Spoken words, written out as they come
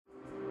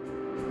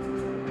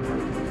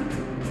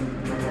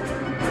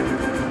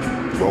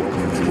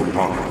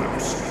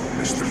apocalypse,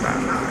 Mr.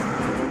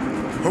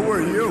 Mannheim. Who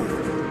are you?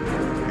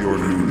 Your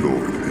new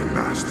lord and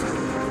master.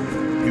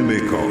 You may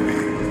call me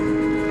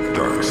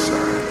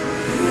Darkseid.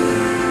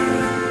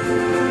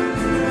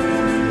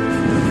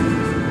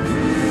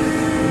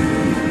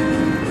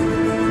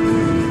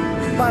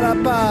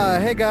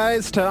 Ba-da-ba. Hey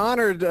guys, to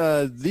honor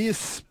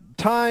these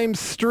times,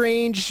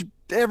 strange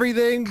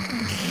everything,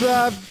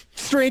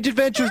 Strange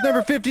Adventures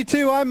number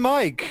 52, I'm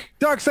Mike.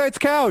 Darkseid's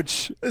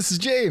Couch. This is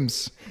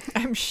James.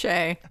 I'm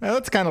Shay.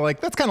 That's kind of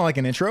like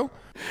an intro.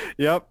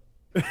 Yep.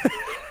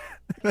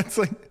 That's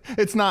like,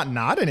 it's not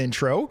an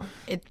intro.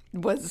 It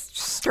was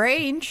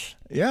strange.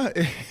 Yeah,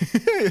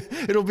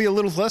 it'll be a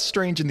little less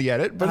strange in the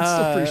edit, but it's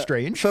still pretty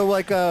strange. So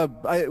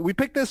we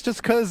picked this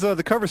just because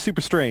the cover's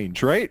super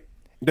strange, right?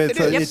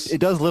 It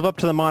does live up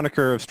to the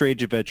moniker of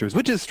Strange Adventures,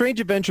 which is Strange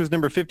Adventures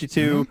number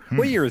 52. Mm-hmm.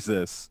 What year is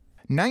this?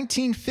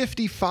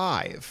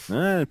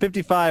 1955.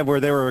 55, where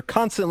they were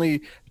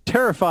constantly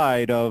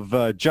terrified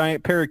of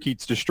giant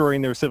parakeets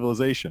destroying their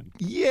civilization.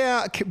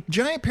 Yeah,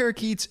 giant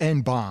parakeets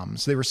and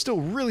bombs. They were still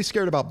really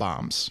scared about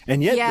bombs.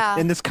 And yet,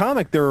 in this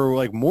comic, they were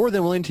like more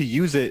than willing to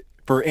use it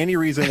for any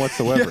reason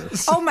whatsoever.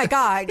 Yes. Oh my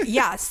God.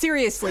 Yeah,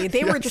 seriously.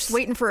 They were just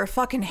waiting for a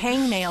fucking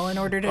hangnail in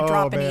order to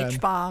drop an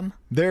H-bomb.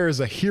 There is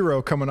a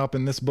hero coming up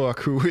in this book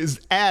who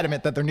is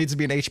adamant that there needs to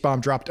be an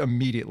H-bomb dropped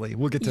immediately.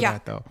 We'll get to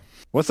that, though.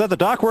 What's that? The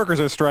dock workers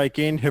are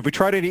striking. Have we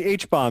tried any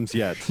H-bombs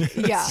yet?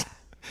 Yeah.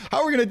 How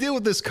are we going to deal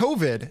with this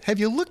COVID? Have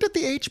you looked at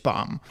the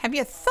H-bomb? Have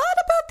you thought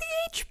about the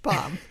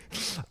H-bomb?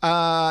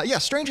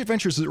 Strange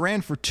Adventures. It ran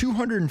for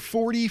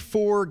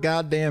 244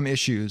 goddamn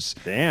issues.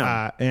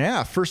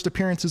 Damn. First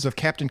appearances of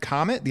Captain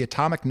Comet, the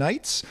Atomic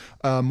Knights,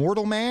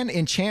 Mortal Man,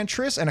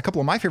 Enchantress, and a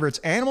couple of my favorites,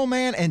 Animal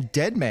Man and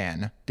Dead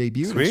Man,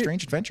 debuted in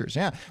Strange Adventures.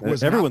 Yeah,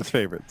 was everyone's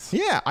favorites.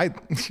 Yeah, I'm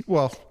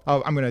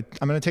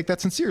gonna take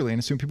that sincerely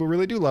and assume people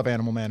really do love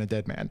Animal Man and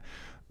Dead Man.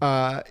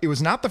 It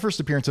was not the first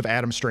appearance of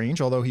Adam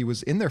Strange, although he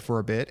was in there for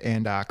a bit.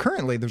 And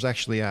currently, there's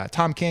actually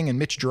Tom King and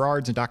Mitch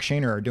Gerards and Doc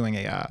Shaner are doing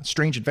a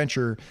Strange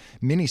Adventure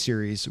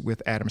miniseries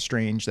with Adam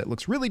Strange that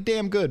looks really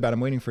damn good, but I'm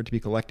waiting for it to be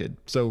collected.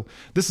 So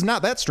this is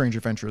not that Strange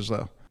Adventures,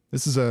 though.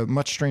 This is a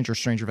much stranger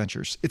Strange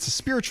Adventures. It's a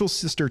spiritual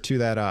sister to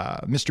that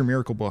Mr.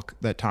 Miracle book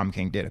that Tom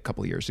King did a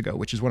couple of years ago,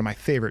 which is one of my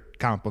favorite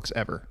comic books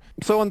ever.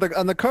 So on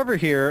the cover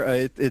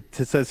here, it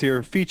says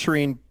here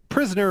featuring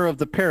Prisoner of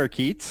the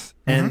Parakeets,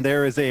 and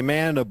there is a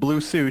man in a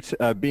blue suit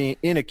being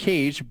in a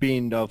cage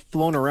being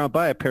flown around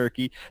by a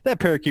parakeet. That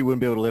parakeet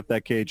wouldn't be able to lift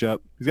that cage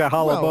up. He's got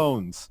hollow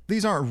bones.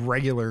 These aren't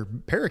regular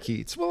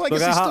parakeets. Well, I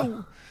guess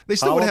they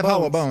still would have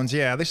hollow bones.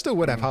 Yeah, they still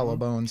would have hollow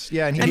bones.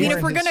 Yeah, and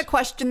if we're going to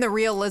question the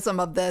realism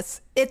of this,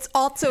 it's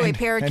also a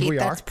parakeet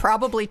that's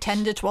probably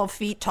 10 to 12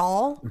 feet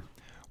tall.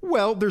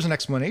 Well, there's an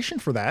explanation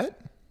for that.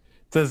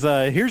 Says,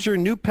 here's your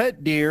new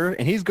pet deer,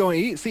 and he's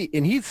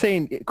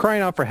saying,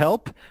 crying out for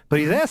help, but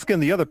he's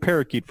asking the other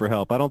parakeet for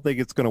help. I don't think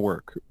it's going to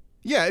work.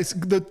 Yeah,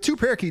 the two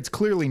parakeets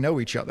clearly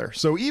know each other.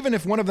 So even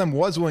if one of them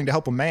was willing to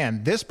help a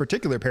man, this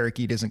particular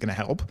parakeet isn't going to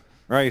help.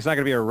 Right, he's not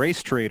going to be a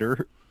race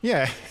traitor.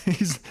 Yeah,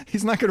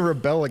 he's not going to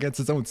rebel against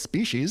his own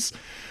species.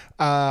 We've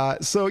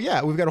got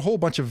a whole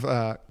bunch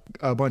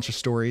of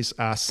stories,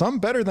 some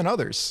better than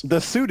others. The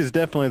suit is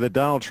definitely the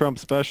Donald Trump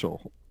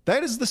special.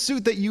 That is the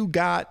suit that you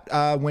got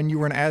when you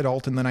were an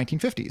adult in the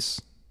 1950s.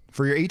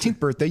 For your 18th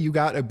birthday, you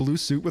got a blue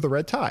suit with a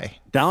red tie.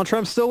 Donald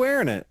Trump's still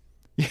wearing it.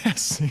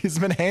 Yes, he's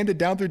been handed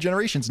down through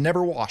generations,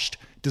 never washed.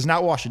 Does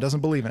not wash it,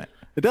 doesn't believe in it.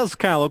 It does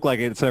kind of look like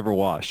it's ever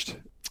washed.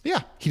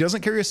 Yeah, he doesn't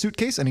carry a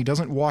suitcase and he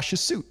doesn't wash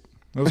his suit.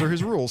 Those are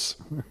his rules.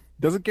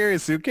 Doesn't carry a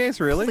suitcase,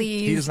 really?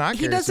 Please. He does not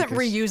carry a suitcase. He doesn't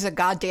reuse a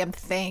goddamn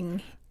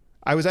thing.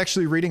 I was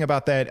actually reading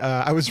about that.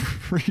 I was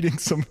reading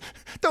some,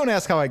 don't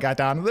ask how I got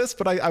down to this,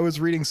 but I was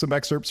reading some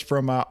excerpts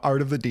from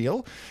Art of the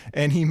Deal.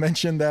 And he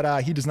mentioned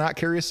that he does not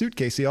carry a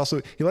suitcase. He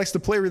likes to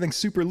play everything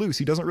super loose.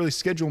 He doesn't really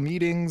schedule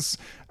meetings.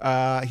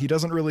 He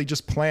doesn't really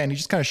just plan. He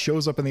just kind of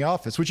shows up in the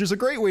office, which is a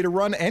great way to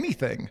run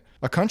anything.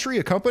 A country,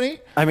 a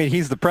company. I mean,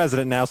 he's the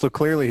president now, so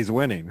clearly he's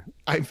winning.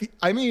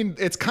 I mean,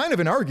 it's kind of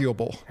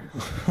inarguable.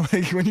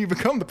 Like when you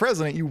become the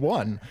president, you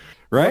won.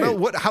 Right.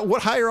 What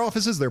higher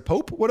office is there?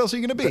 Pope? What else are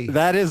you going to be?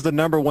 That is the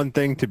number one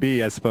thing to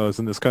be, I suppose,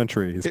 in this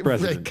country, is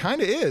president. It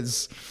kind of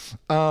is.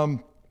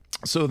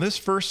 So this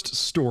first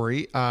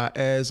story,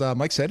 as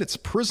Mike said, it's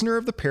Prisoner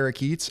of the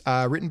Parakeets,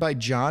 written by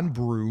John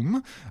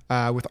Broome,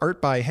 with art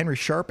by Henry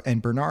Sharp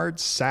and Bernard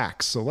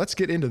Sachs. So let's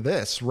get into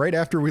this right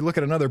after we look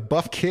at another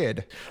buff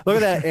kid.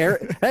 Look at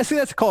that.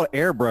 That's called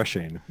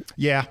airbrushing.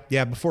 Yeah.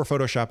 Before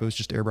Photoshop, it was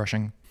just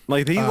airbrushing.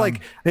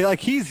 Like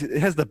he's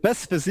has the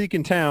best physique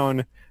in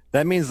town.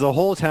 That means the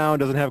whole town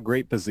doesn't have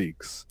great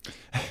physiques.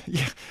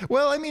 Yeah.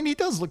 Well, I mean, he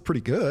does look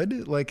pretty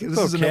good. Like, this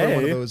is another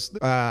one of those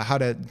how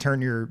to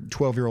turn your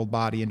 12-year-old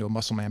body into a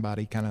muscle man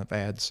body kind of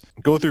ads.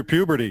 Go through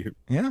puberty.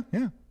 Yeah.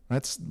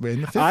 That's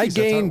in the 50s. I gained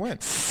that's how it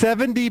went.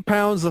 70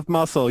 pounds of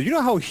muscle. You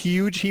know how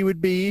huge he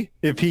would be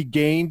if he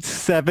gained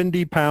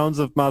 70 pounds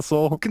of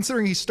muscle?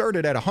 Considering he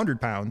started at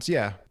 100 pounds,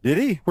 yeah. Did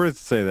he? Where does it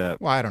say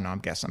that? Well, I don't know. I'm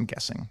guessing.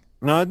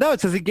 No, it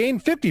says he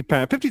gained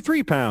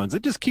 53 pounds.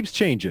 It just keeps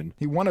changing.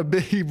 He won a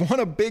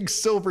big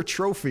silver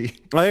trophy.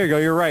 Oh, there you go.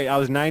 You're right. I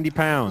was 90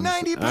 pounds.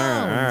 90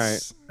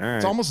 pounds. All right.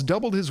 It's almost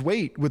doubled his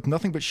weight with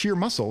nothing but sheer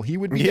muscle. He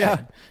would be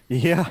dead.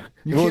 Yeah.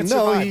 You can't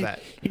survive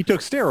that. He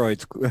took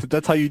steroids.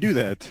 That's how you do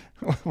that.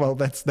 Well,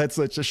 that's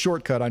such a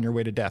shortcut on your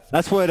way to death.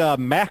 That's what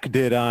Mac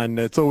did on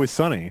It's Always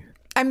Sunny.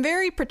 I'm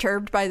very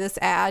perturbed by this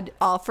ad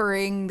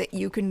offering that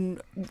you can,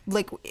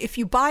 like, if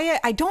you buy it,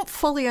 I don't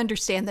fully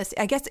understand this.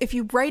 I guess if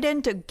you write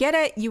in to get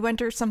it, you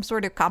enter some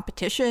sort of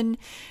competition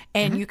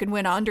and you can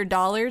win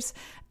 $100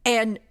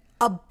 and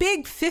a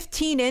big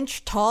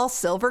 15-inch tall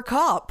silver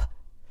cup.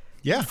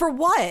 Yeah. For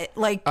what?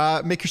 Like,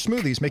 make your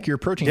smoothies, make your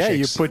protein shakes. Yeah,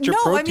 you put your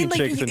protein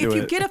shakes into it. If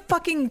you get a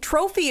fucking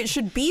trophy, it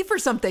should be for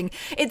something.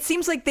 It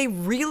seems like they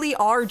really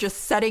are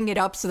just setting it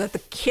up so that the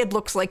kid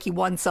looks like he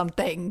won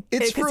something.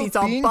 It's for he's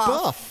all being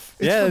buff.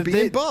 It's for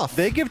being buff.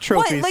 They give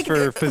trophies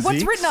for physique.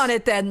 What's written on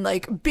it then?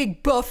 Like,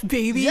 big buff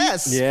baby?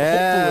 Yes.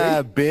 Yeah,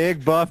 hopefully.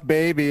 big buff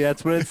baby.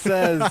 That's what it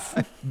says.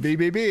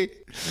 BBB.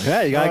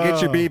 Yeah, you got to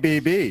get your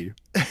BBB.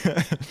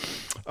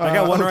 I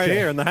got one right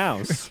here in the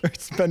house. We're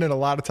spending a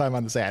lot of time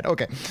on this ad.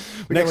 Okay.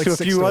 Next to a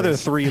few other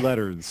 3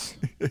 letters.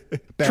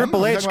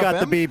 Triple H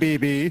got the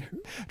BBB.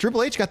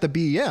 Triple H got the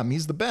BEM.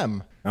 He's the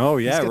BEM. Oh,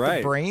 yeah, He's got right.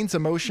 the brains,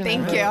 emotion.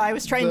 Thank you. I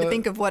was trying to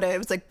think of what it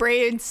was like.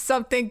 Brains,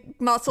 something,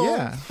 muscle.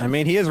 Yeah. I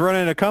mean, he is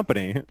running a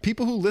company.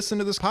 People who listen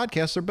to this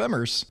podcast are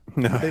BEMers.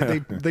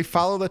 They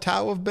follow the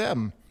Tao of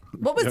BEM.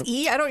 What was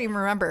E? I don't even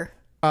remember.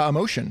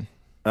 Emotion.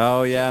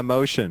 Oh, yeah,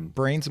 emotion.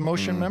 Brains,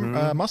 emotion,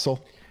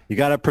 muscle. You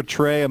got to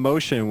portray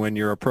emotion when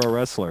you're a pro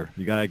wrestler.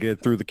 You got to get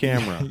it through the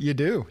camera. You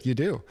do.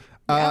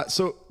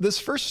 So this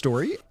first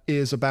story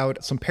is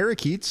about some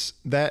parakeets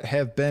that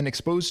have been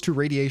exposed to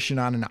radiation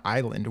on an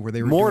island where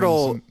they were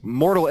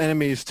mortal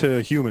enemies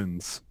to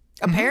humans.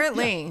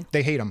 Apparently. Yeah.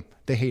 They hate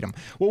them.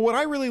 Well, what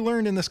I really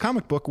learned in this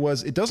comic book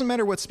was it doesn't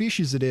matter what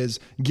species it is.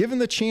 Given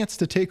the chance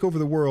to take over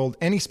the world,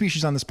 any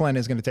species on this planet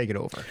is going to take it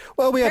over.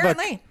 Well, we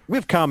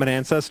have common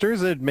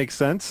ancestors. It makes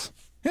sense.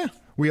 Yeah.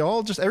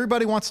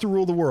 Everybody wants to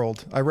rule the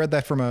world. I read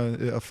that from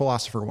a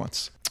philosopher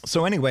once.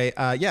 So anyway,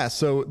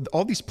 so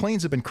all these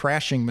planes have been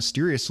crashing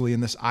mysteriously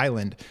in this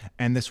island.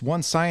 And this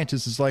one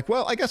scientist is like,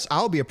 well, I guess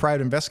I'll be a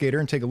private investigator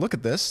and take a look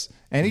at this.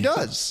 And he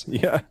does.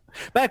 Yeah.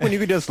 Back when you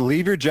could just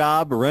leave your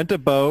job, rent a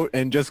boat,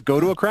 and just go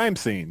to a crime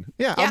scene.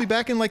 Yeah, I'll be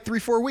back in like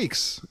 3-4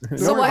 weeks.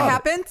 So what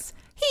happens?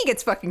 He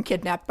gets fucking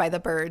kidnapped by the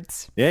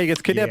birds. Yeah, he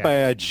gets kidnapped by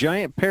a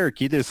giant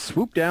parakeet. They just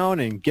swoop down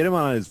and get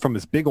him from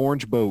his big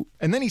orange boat.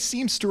 And then he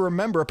seems to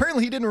remember.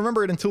 Apparently, he didn't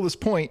remember it until this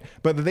point,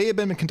 but they had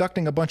been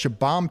conducting a bunch of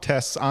bomb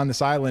tests on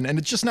this island, and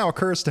it just now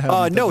occurs to him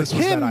that this was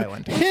that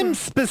island. Him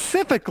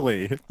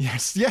specifically.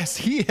 Yes,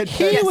 he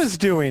was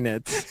doing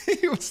it.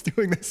 He was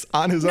doing this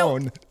on his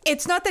own.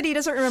 It's not that he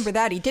doesn't remember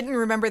that. He didn't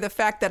remember the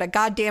fact that a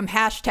goddamn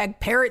hashtag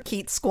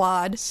parakeet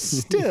squad.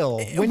 Still.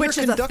 Which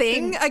is a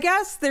thing, I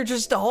guess. They're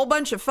just a whole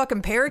bunch of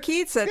fucking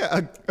parakeets.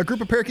 A group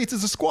of parakeets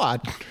is a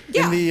squad.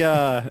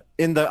 Yeah.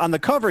 On the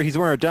cover, he's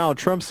wearing a Donald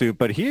Trump suit,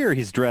 but here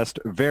he's dressed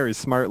very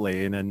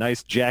smartly in a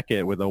nice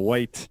jacket with a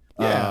white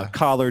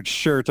collared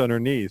shirt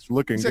underneath,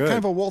 looking good. He's got kind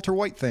of a Walter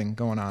White thing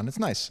going on. It's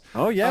nice.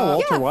 Oh, yeah,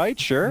 Walter White,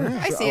 sure.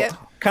 I see it.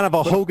 Kind of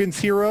a Hogan's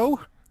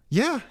hero.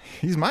 Yeah,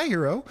 he's my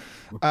hero.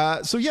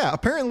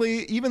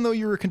 Apparently, even though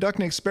you were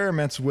conducting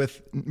experiments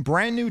with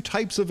brand new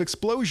types of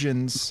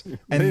explosions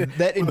and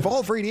that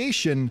involve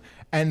radiation,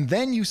 and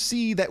then you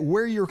see that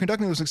where you were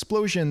conducting those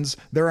explosions,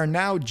 there are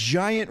now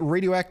giant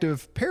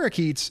radioactive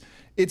parakeets,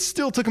 it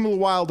still took him a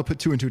little while to put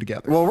 2 and 2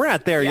 together. Well, we're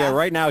not there yet.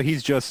 Right now,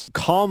 he's just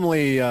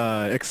calmly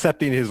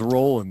accepting his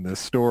role in this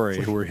story,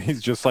 where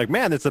he's just like,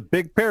 man, it's a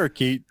big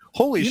parakeet.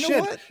 Holy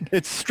shit,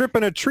 it's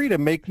stripping a tree to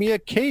make me a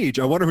cage.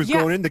 I wonder who's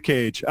going in the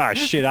cage. Ah,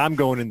 shit, I'm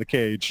going in the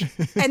cage.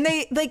 And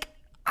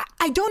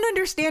I don't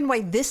understand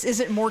why this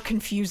isn't more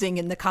confusing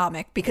in the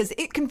comic, because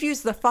it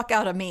confused the fuck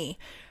out of me.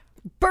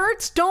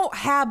 Birds don't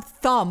have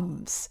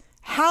thumbs.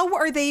 How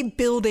are they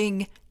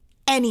building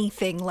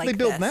anything like this? They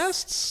build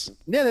nests?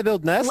 Yeah, they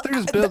build nests.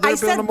 They're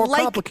building a more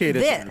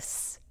complicated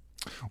this.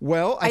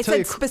 Well, I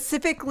said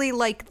specifically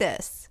like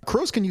this.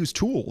 Crows can use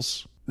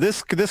tools.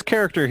 This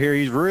character here,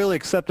 he's really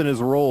accepting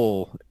his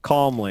role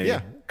calmly.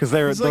 Yeah. Because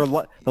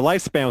the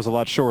lifespan was a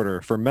lot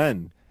shorter for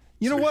men.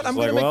 You know what? I'm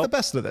going to make the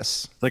best of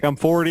this. Like, I'm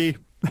 40.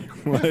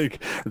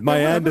 Like, my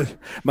end is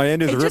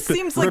ripped. It just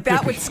seems like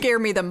that would scare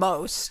me the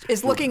most,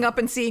 is looking up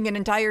and seeing an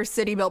entire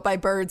city built by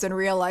birds and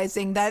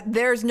realizing that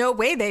there's no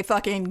way they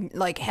fucking,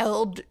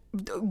 held...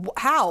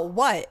 How?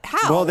 What?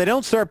 How? Well, they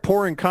don't start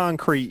pouring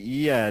concrete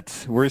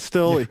yet. We're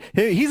still...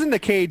 He's in the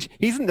cage.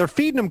 They're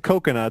feeding him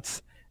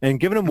coconuts and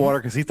giving him water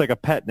because he's like a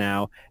pet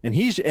now. And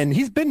he's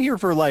been here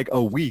for like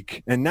a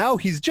week. And now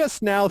he's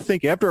just now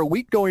thinking, after a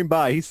week going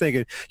by, he's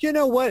thinking, you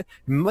know what?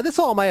 This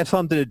all might have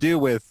something to do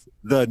with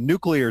the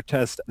nuclear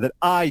test that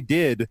I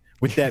did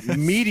with that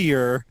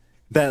meteor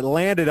that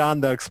landed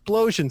on the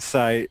explosion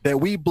site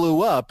that we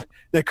blew up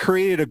that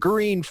created a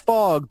green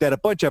fog that a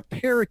bunch of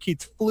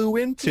parakeets flew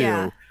into.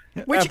 Yeah.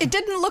 Which it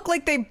didn't look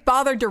like they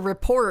bothered to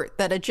report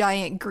that a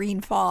giant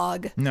green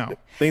fog. No.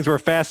 Things were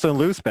fast and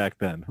loose back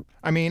then.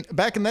 I mean,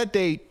 back in that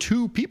day,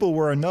 2 people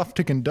were enough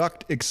to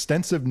conduct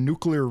extensive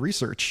nuclear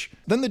research.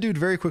 Then the dude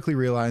very quickly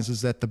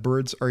realizes that the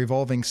birds are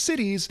evolving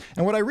cities,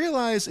 and what I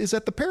realize is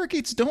that the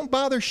parakeets don't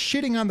bother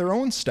shitting on their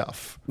own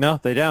stuff. No,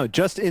 they don't.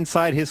 Just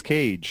inside his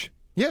cage.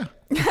 Yeah.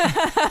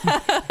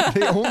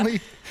 They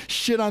only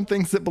shit on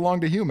things that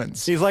belong to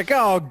humans. He's like,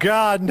 oh,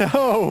 God,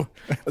 no.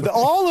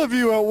 All of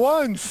you at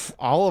once.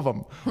 All of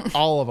them.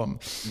 All of them.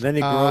 Then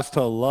he grows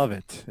to love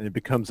it, and it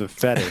becomes a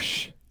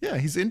fetish. Yeah,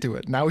 he's into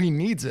it. Now he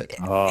needs it.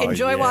 Oh,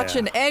 Enjoy yeah.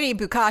 watching any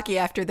bukkake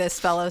after this,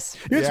 fellas.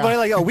 It's Yeah. funny,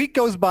 like a week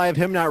goes by of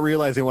him not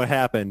realizing what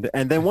happened.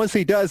 And then once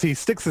he does, he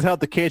sticks his head out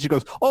the cage and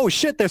goes, oh,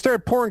 shit, they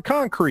started pouring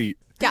concrete.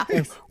 Yeah.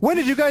 When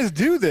did you guys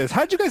do this?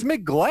 How'd you guys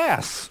make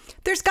glass?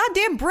 There's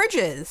goddamn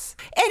bridges.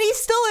 And he's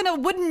still in a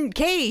wooden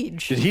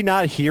cage. Did he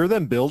not hear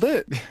them build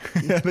it?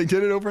 Yeah, they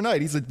did it overnight.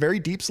 He's a very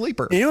deep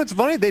sleeper. You know what's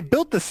funny? They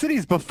built the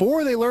cities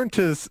before they learned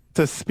to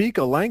speak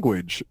a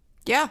language.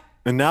 Yeah.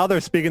 And now they're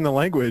speaking the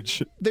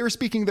language. They were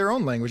speaking their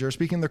own language. They were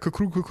speaking their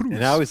kukrus. And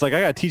now he's like,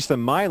 I got to teach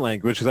them my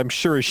language because I'm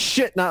sure as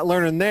shit not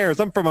learning theirs.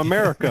 I'm from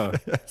America.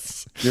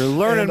 Yes. You're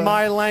learning And,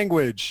 my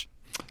language.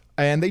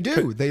 And they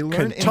do. They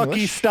learn Kentucky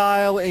English.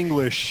 style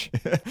English.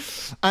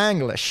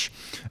 English.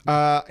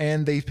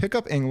 And they pick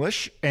up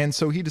English. And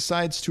so he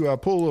decides to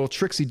pull a little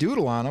tricksy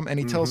doodle on them. And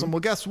he tells them, well,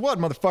 guess what,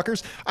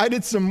 motherfuckers? I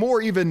did some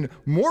even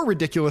more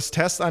ridiculous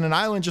tests on an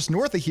island just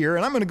north of here.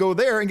 And I'm going to go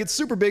there and get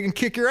super big and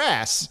kick your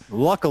ass.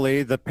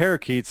 Luckily, the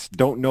parakeets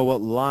don't know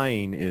what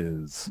lying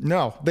is.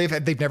 No,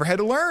 they've never had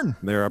to learn.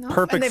 They're a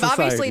perfect And they've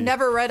society. obviously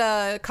never read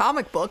a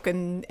comic book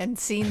and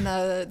seen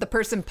the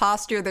person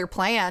posture their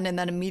plan and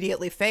then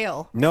immediately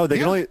fail. No,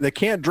 they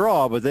can't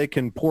draw, but they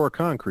can pour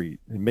concrete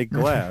and make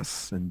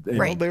glass and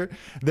Right. Well,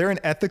 they're an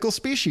ethical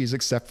species,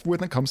 except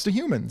when it comes to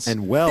humans.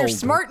 and weld. They're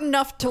smart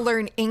enough to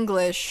learn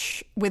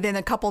English within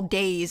a couple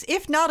days,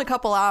 if not a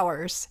couple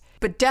hours,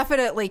 but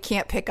definitely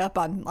can't pick up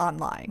on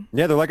lying.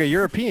 Yeah, they're like a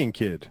European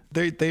kid.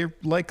 They're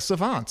like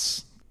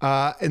savants.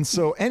 And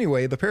so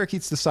anyway, the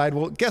parakeets decide,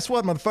 well, guess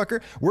what,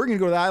 motherfucker? We're going to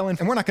go to the island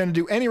and we're not going to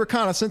do any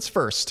reconnaissance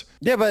first.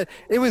 Yeah, but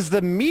it was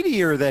the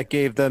meteor that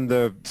gave them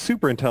the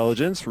super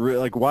intelligence.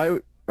 Like, why?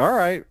 All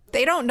right.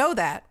 They don't know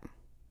that.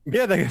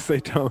 Yeah, I guess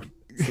they don't.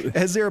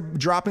 As they're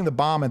dropping the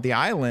bomb at the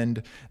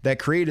island that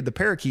created the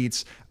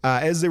parakeets,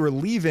 as they were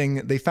leaving,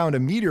 they found a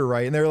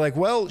meteorite and they were like,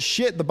 well,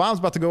 shit, the bomb's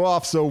about to go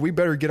off, so we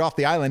better get off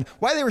the island.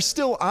 Why they were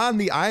still on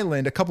the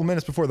island a couple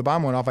minutes before the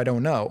bomb went off, I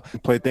don't know.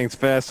 Play things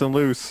fast and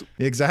loose.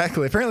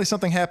 Exactly. Apparently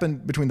something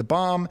happened between the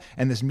bomb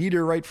and this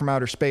meteorite from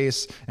outer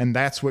space, and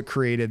that's what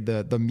created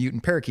the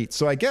mutant parakeets.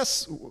 So I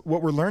guess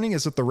what we're learning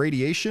is that the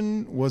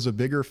radiation was a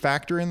bigger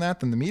factor in that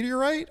than the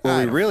meteorite? What I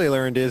we don't- really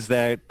learned is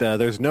that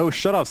there's no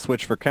shutoff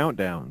switch for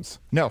countdowns.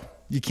 No,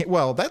 you can't.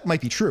 Well, that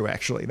might be true,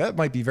 actually. That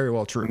might be very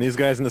well true. And these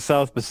guys in the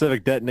South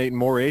Pacific detonating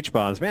more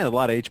H-bombs. Man, a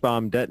lot of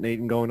H-bomb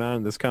detonating going on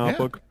in this comic Yeah.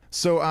 book.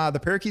 So the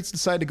parakeets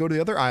decide to go to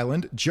the other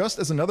island just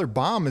as another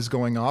bomb is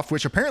going off,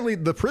 which apparently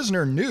the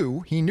prisoner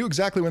knew. He knew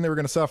exactly when they were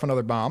going to set off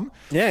another bomb.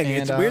 Yeah, And,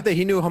 it's weird that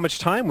he knew how much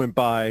time went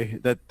by,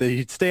 that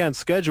he'd stay on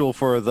schedule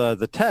for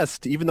the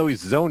test, even though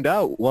he's zoned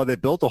out while they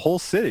built a whole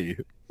city.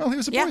 Well, he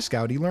was a Yeah. Boy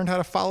Scout. He learned how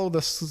to follow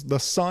the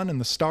sun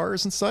and the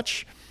stars and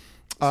such.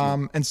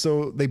 And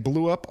so they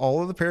blew up all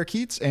of the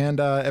parakeets, and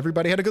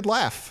everybody had a good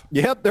laugh.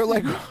 Yep, they're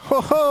like, ho,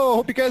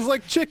 hope you guys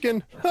like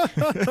chicken. And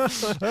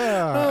that's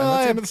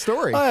the end of the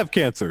story. I have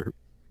cancer.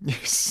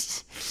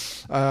 Yes.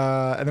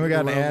 And then we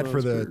got an ad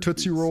for the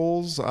Tootsie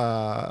Rolls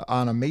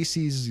on a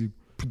Macy's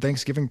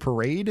Thanksgiving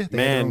parade. They had their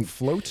Man. own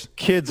float.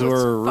 Kids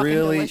were fucking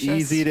really delicious.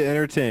 easy to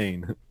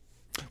entertain.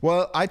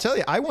 Well, I tell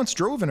you, I once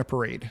drove in a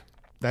parade.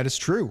 That is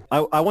true.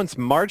 I once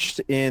marched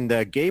in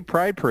the gay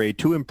pride parade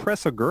to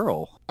impress a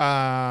girl.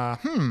 That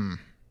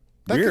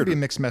Weird. could be a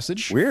mixed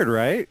message. Weird,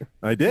 right?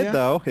 I did, Yeah.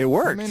 though. It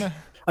worked. I mean,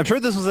 I'm sure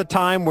this was a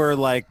time where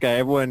like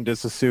everyone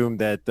just assumed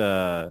that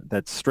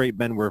that straight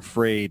men were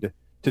afraid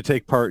to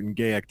take part in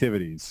gay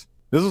activities.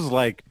 This was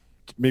like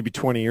maybe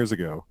 20 years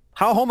ago.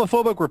 How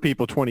homophobic were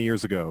people 20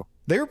 years ago?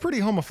 They were pretty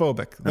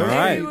homophobic. All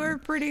right. They were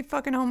pretty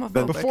fucking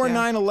homophobic. Before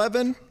yeah.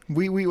 9/11,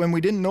 we when we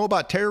didn't know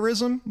about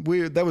terrorism,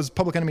 that was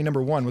public enemy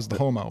number one was the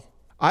homo.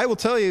 I will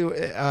tell you,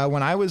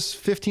 when I was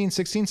 15,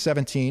 16,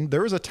 17,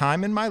 there was a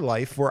time in my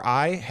life where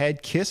I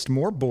had kissed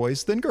more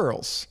boys than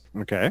girls.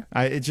 Okay.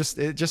 It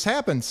just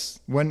happens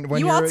when You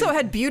you're, also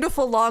had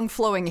beautiful long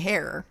flowing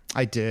hair.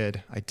 I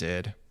did.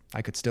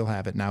 I could still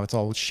have it now. It's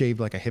all shaved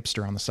like a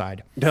hipster on the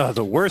side. No,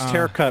 the worst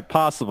haircut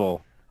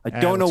possible. I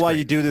don't know looks why great.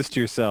 you do this to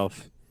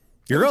yourself.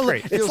 You're looks gonna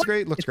great. it's Feels like,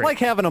 great. Looks it's great. like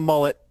having a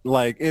mullet.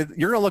 Like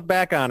you're gonna look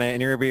back on it,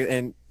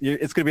 and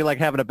it's gonna be like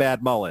having a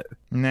bad mullet.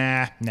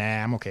 Nah,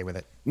 I'm okay with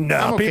it. No,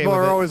 I'm okay people with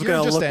are it. always You're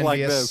gonna just look like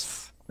envious.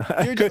 this.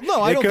 I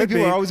don't think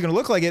people are always going to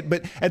look like it,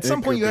 but at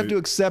some point could you have be. to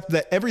accept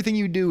that everything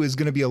you do is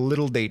going to be a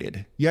little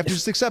dated. You have to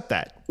just accept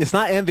that. It's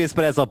not envious,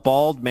 but as a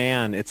bald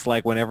man, it's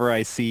like whenever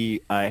I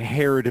see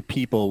haired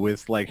people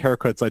with like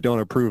haircuts I don't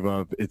approve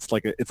of, it's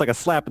like a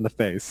slap in the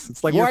face.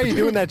 It's like, why are you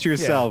doing that to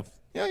yourself?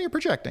 Yeah, you're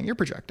projecting.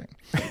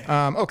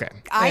 Okay.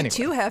 I Anyway.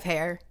 too have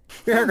hair.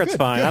 Your haircut's good.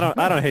 fine. Yeah.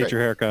 I don't hate Great.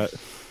 your haircut.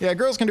 Yeah,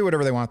 girls can do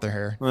whatever they want with their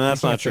hair. Well,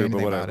 that's You not can't say true, but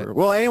anything about whatever. it.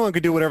 Well, anyone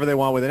could do whatever they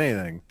want with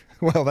anything.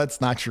 Well, that's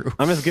not true.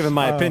 I'm just giving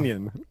my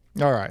opinion.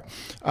 All right.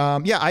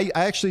 Yeah,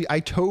 I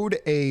towed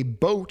a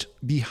boat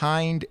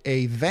behind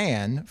a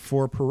van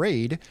for a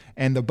parade,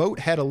 and the boat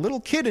had a little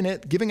kid in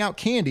it giving out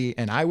candy,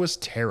 and I was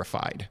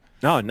terrified.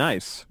 Oh,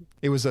 nice.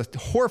 It was a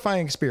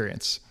horrifying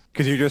experience.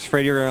 Because you're just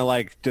afraid you're going to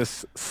like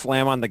just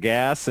slam on the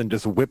gas and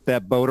just whip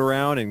that boat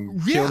around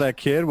and kill that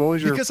kid? What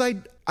was your... Because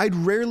I'd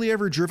rarely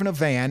ever driven a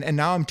van, and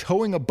now I'm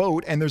towing a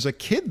boat, and there's a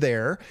kid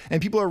there, and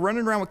people are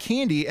running around with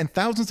candy, and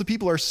thousands of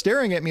people are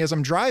staring at me as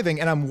I'm driving,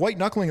 and I'm white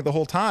knuckling it the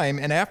whole time.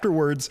 And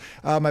afterwards,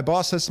 my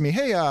boss says to me,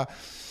 "Hey,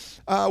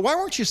 why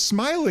weren't you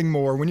smiling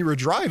more when you were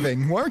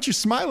driving? Why aren't you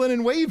smiling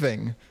and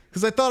waving?"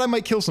 Because I thought I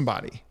might kill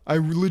somebody. I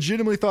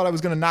legitimately thought I was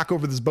going to knock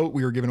over this boat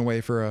we were giving away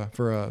for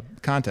a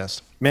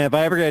contest. Man, if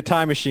I ever get a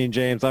time machine,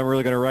 James, I'm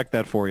really going to wreck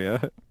that for you.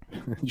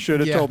 You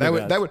should have told me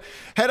that. That would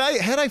had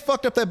I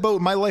fucked up that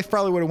boat, my life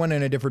probably would have went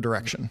in a different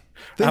direction.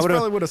 Things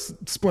probably would have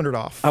splintered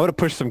off. I would have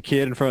pushed some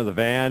kid in front of the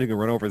van who can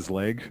run over his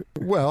leg.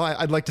 Well,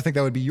 I'd like to think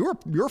that would be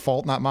your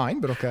fault, not mine,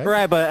 but okay.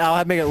 Right, but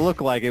I'll make it look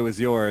like it was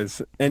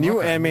yours. And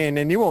you, I mean,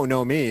 and you won't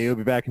know me. You'll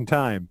be back in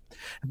time.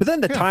 But then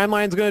the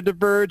timeline's going to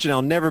diverge, and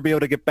I'll never be able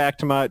to get back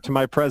to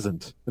my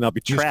present, and I'll be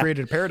You trapped. just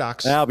created a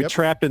paradox. And I'll be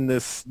trapped in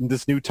this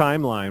new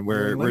timeline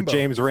where limbo.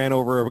 James ran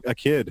over a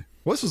kid.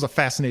 Well, this was a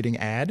fascinating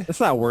ad.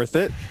 It's not worth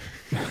it.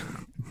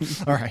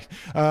 All right.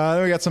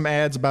 Then we got some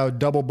ads about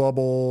Double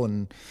Bubble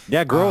and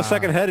Yeah, grow a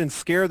second head and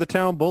scare the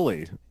town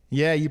bully.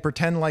 yeah, you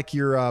pretend like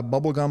your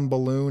bubblegum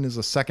balloon is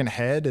a second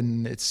head,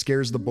 and it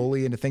scares the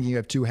bully into thinking you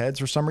have two heads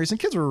for some reason.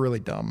 Kids were really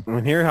dumb.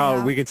 And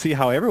here we can see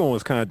how everyone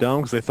was kind of dumb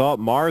because they thought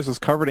Mars was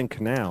covered in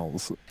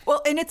canals.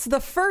 Well, and it's the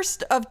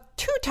first of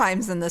 2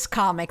 times in this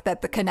comic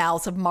that the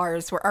canals of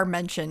Mars are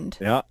mentioned.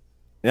 Yeah.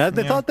 Yeah,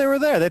 they thought they were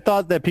there. They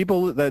thought that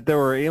there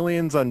were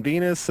aliens on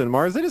Venus and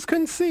Mars. They just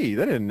couldn't see.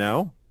 They didn't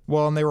know.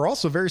 Well, and they were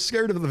also very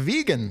scared of the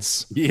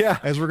vegans. Yeah.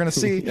 As we're going to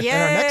see in our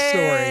next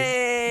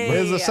story.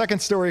 There's a second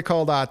story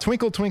called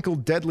Twinkle Twinkle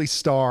Deadly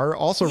Star,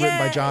 also written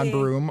by John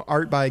Broome,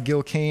 art by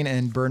Gil Kane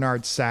and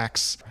Bernard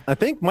Sachs. I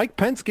think Mike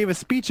Pence gave a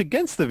speech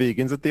against the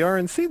vegans at the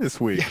RNC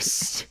this week.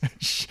 Yes.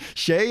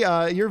 Shay,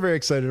 you're very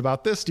excited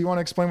about this. Do you want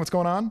to explain what's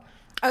going on?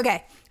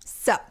 Okay,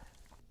 so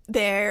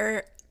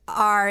there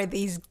are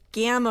these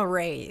gamma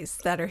rays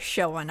that are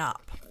showing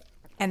up,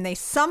 and they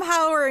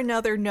somehow or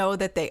another know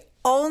that they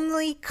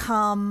only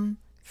come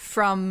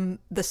from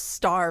the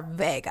star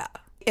Vega,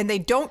 and they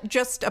don't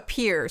just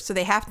appear, so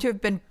they have to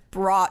have been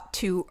brought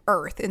to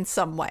Earth in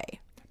some way.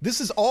 This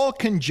is all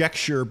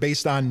conjecture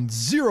based on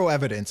zero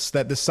evidence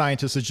that the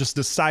scientist has just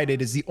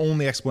decided is the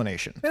only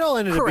explanation. It all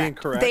ended up being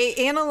correct. They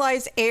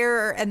analyzed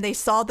air and they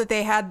saw that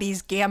they had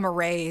these gamma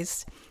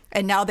rays.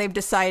 And now they've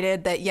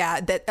decided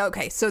that,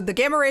 okay, so the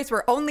gamma rays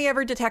were only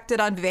ever detected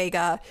on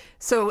Vega.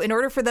 So in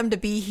order for them to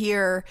be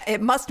here,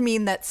 it must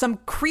mean that some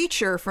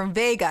creature from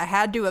Vega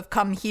had to have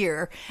come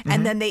here.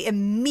 And then they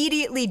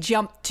immediately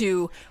jumped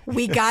to,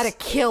 we gotta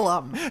kill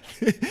them.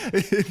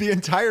 The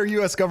entire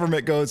U.S.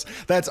 government goes,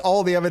 that's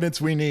all the evidence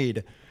we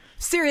need.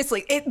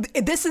 Seriously,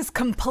 this is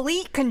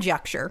complete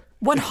conjecture.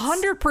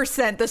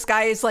 100%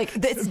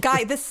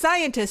 this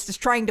scientist is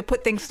trying to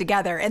put things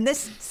together. And this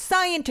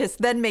scientist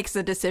then makes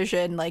a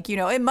decision like,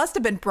 it must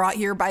have been brought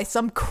here by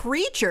some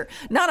creature,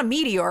 not a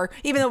meteor,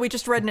 even though we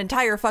just read an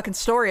entire fucking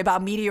story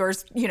about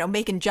meteors,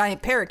 making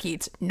giant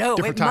parakeets. No,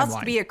 Different it must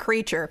timeline. be a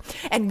creature.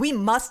 And we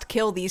must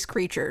kill these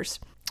creatures.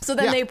 So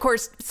then they, of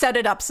course, set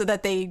it up so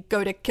that they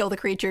go to kill the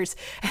creatures,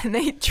 and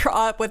they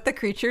draw up what the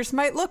creatures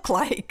might look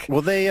like.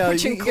 Well,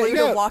 which include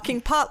a walking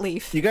pot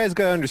leaf. You guys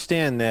got to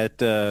understand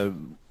that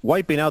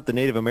wiping out the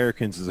Native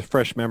Americans is a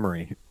fresh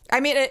memory. I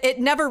mean, it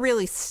never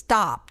really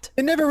stopped.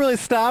 It never really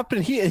stopped,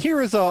 and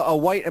here is a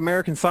white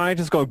American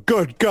scientist going,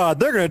 good God,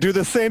 they're going to do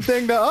the same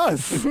thing to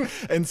us.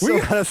 And so,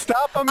 we got to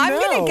stop them I'm now.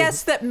 going to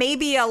guess that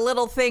maybe a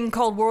little thing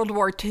called World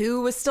War II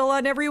was still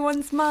on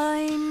everyone's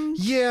mind.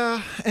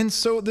 yeah, and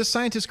so the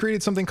scientists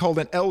created something called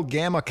an L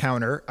gamma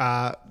counter,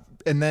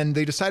 and then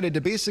they decided to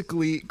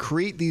basically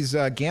create these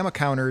gamma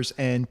counters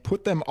and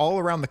put them all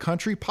around the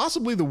country,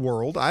 possibly the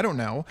world, I don't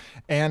know,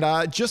 and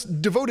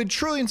just devoted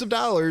trillions of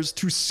dollars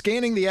to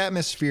scanning the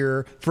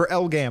atmosphere for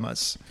L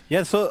gammas.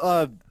 Yeah,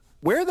 so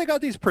where they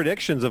got these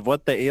predictions of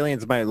what the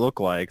aliens might look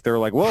like, they're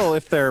like, well,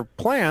 if they're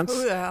plants,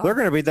 Yeah. they're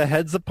going to be the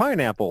heads of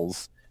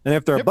pineapples. And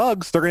if they're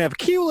bugs, they're going to have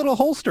cute little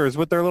holsters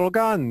with their little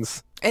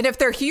guns. And if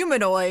they're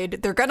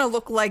humanoid, they're going to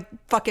look like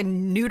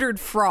fucking neutered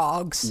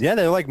frogs. Yeah,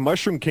 they're like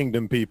Mushroom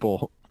Kingdom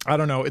people. I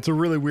don't know. It's a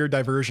really weird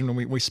diversion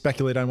when we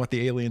speculate on what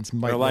the aliens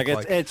might They're look like,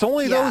 like. it's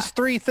only Yeah. those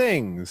 3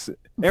 things.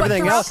 But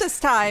Everything throughout else, this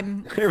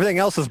time, everything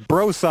else is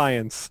bro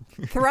science.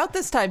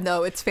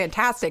 though, it's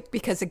fantastic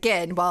because,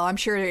 again, while I'm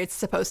sure it's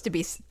supposed to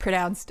be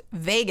pronounced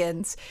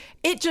vegans,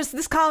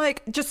 this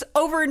comic just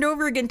over and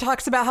over again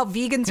talks about how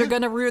vegans are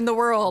going to ruin the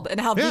world and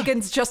how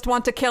vegans just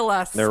want to kill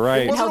us. They're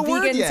right. And how Wasn't a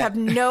word vegans yet. have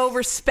no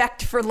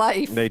respect for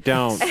life. They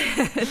don't.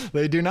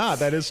 They do not.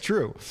 That is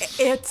true.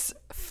 It's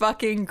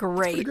fucking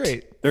great. Pretty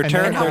great. They're And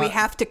tearing- And how They're- we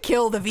have to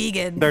kill the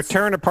vegans. They're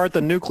tearing apart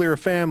the nuclear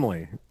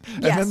family.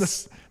 And then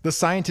Yes. the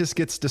scientist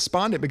gets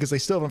despondent because they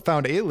still haven't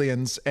found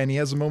aliens, and he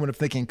has a moment of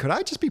thinking, could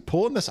I just be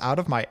pulling this out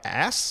of my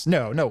ass?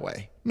 No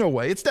way. No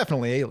way. It's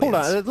definitely aliens. Hold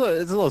on, it's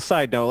a little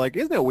side note. Like,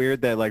 isn't it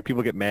weird that like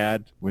people get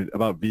mad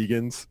about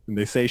vegans and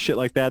they say shit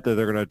like that they're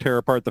going to tear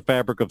apart the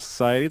fabric of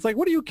society? It's like,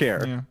 what do you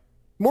care? Yeah.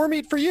 More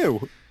meat for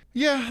you.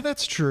 Yeah,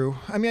 that's true.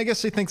 I mean, I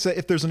guess he thinks that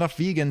if there's enough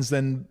vegans,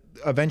 then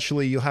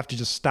eventually you'll have to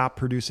just stop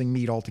producing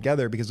meat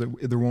altogether because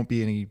there won't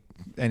be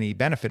any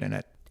benefit in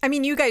it. I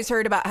mean, you guys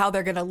heard about how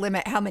they're going to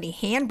limit how many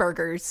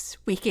hamburgers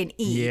we can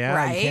eat, Yeah,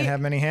 right? you can't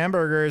have many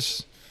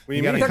hamburgers. What do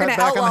you gotta mean? They're cut going to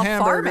back on outlaw the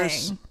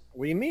hamburgers. farming.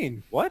 What do you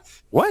mean? What?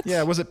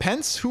 Yeah, was it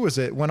Pence? Who was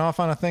it? Went off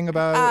on a thing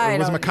about I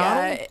was it don't-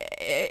 McConnell?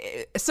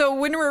 yeah. So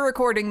when we're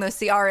recording this,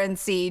 the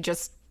RNC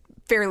just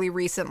fairly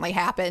recently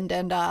happened,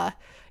 and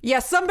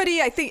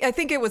somebody, I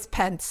think it was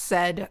Pence,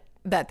 said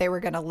that they were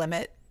going to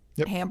limit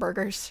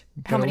hamburgers.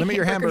 Gotta limit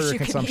your hamburger you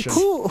can consumption. eat.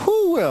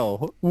 Who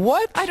will?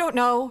 What? I don't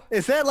know.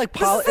 Is that like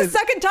This is the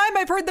second time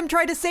I've heard them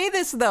try to say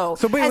this, though,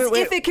 So wait, as wait,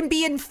 wait. if it can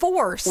be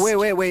enforced.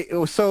 Wait.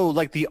 So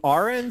like the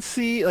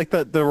RNC, like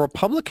the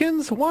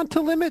Republicans want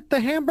to limit the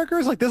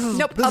hamburgers? Like this is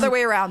Nope, this other is-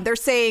 way around. They're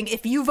saying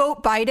if you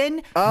vote Biden,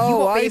 you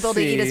Oh, won't be I able to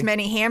eat see. as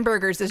many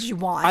hamburgers as you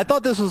want. I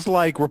thought this was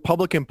like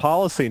Republican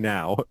policy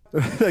now.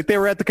 Like they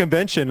were at the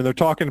convention and they're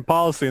talking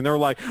policy and they're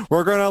like,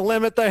 we're going to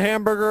limit the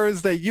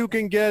hamburgers that you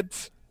can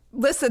get.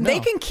 Listen, they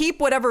can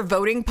keep whatever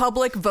voting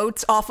public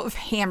votes off of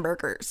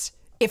hamburgers.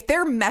 If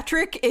their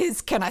metric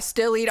is, can I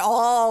still eat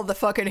all the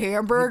fucking I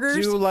hamburgers?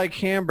 do like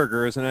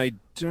hamburgers and I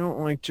don't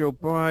like Joe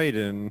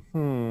Biden.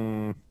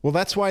 Well,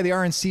 that's why the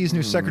RNC's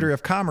new Secretary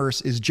of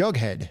Commerce is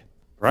Jughead.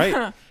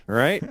 Right?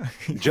 Right?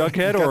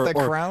 Jughead Got or that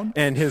crown?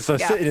 and his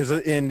Yeah.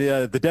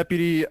 the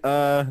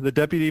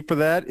deputy for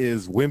that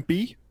is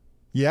Wimpy.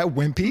 Yeah,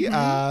 Wimpy.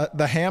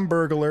 The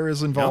Hamburglar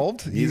is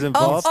involved. He's Oh,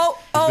 involved.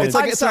 It's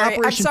like I'm it's an sorry. I'm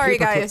Operation sorry, Paperclip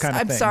guys. kind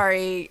of I'm thing.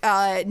 sorry.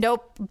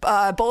 Nope.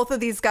 Both of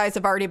these guys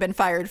have already been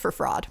fired for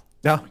fraud.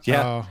 Oh,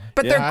 yeah. Oh.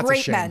 But Yeah, they're that's a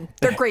great shame. men.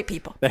 They're great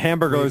people. The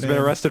hamburger has been man.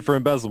 arrested for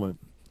embezzlement.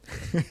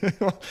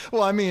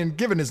 Well, I mean,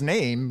 given his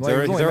name, like,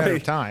 it's only a matter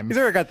of time. He's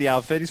already got the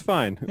outfit. He's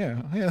fine.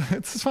 Yeah,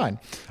 it's fine.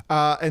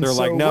 And They're so,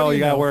 like, what no, do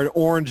you gotta know? wear an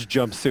orange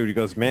jumpsuit. He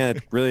goes, man,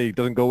 it really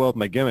doesn't go well with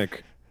my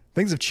gimmick.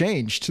 Things have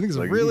changed. Things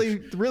have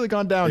really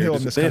gone downhill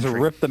in this They just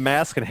country. rip the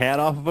mask and hat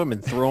off of him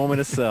and throw him in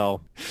a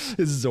cell.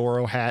 His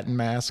Zorro hat and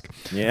mask.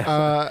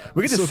 Yeah,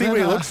 we get to so see then,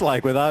 what he looks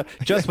like without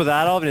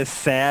all of his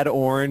sad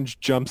orange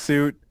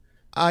jumpsuit.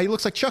 He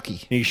looks like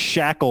Chucky. He's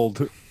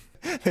shackled.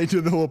 They do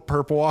the little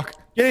perp walk.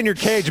 Get in your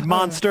cage,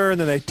 monster, and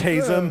then they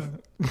tase him.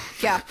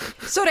 Yeah.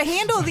 So to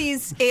handle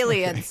these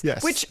aliens,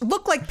 Yes. which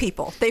look like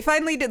people, they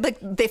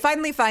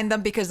finally find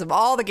them because of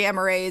all the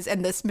gamma rays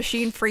and this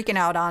machine freaking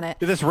out on it.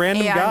 This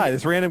random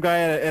And- guy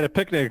at a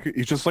picnic,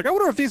 he's just like, I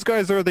wonder if these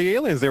guys are the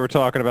aliens they were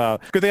talking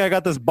about. Good thing I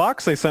got this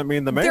box they sent me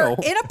in the They're mail.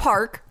 in a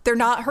park. They're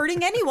not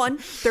hurting anyone.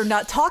 They're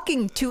not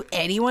talking to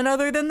anyone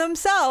other than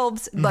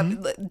themselves.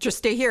 Just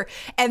stay here.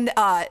 And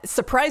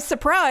surprise,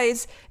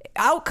 surprise,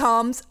 out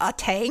comes a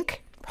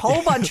tank,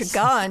 whole bunch of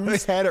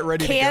guns, They had it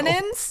ready to go.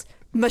 cannons,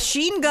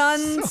 machine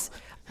guns.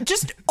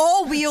 Just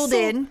all wheeled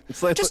in.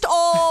 like- Just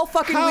all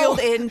fucking How- wheeled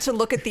in to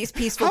look at these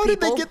peaceful How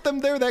did people. they get them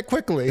there that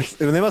quickly?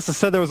 And they must have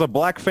said there was a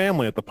black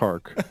family at the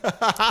park.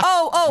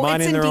 Oh,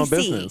 minding it's in their own DC.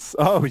 business.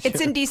 Oh, yeah.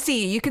 It's in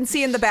DC. You can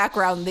see in the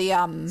background the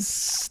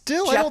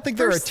Still, I don't think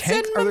there are Jefferson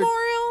tanks.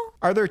 Memorial.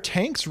 Are there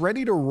tanks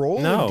ready to roll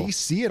No. in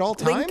DC at all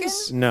times?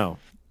 Lincoln?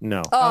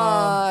 No.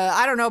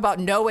 I don't know about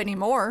no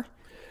anymore.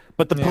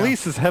 But the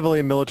police is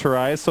heavily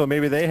militarized, so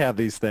maybe they have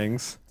these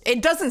things.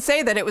 It doesn't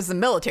say that it was the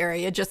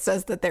military. It just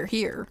says that they're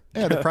here.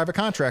 Yeah, they're private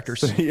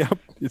contractors. Yep.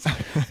 It's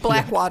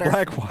Blackwater.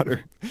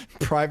 Blackwater.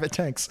 Private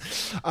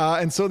tanks.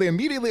 And so they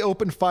immediately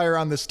open fire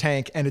on this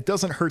tank, and it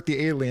doesn't hurt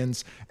the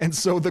aliens. And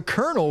so the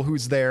colonel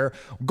who's there,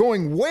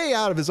 going way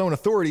out of his own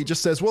authority,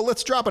 just says, well,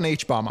 let's drop an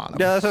H-bomb on them.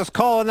 Yeah, let's just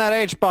call in that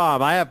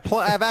H-bomb. I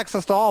have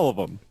access to all of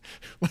them.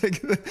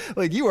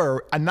 like you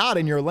are not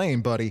in your lane,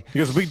 buddy.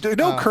 Because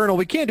Colonel,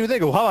 we can't do that.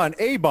 Go, how about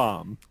an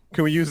A-bomb?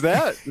 Can we use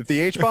that? If the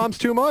H-bomb's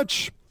too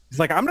much? He's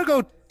like, I'm going to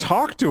go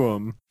talk to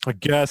him. I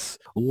guess.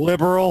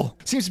 Liberal.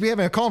 Seems to be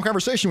having a calm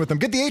conversation with them.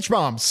 Get the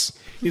H-bombs.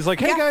 He's like,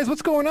 hey, Yeah. guys,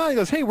 what's going on? He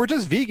goes, hey, we're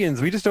just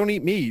vegans. We just don't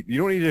eat meat. You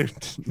don't need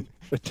to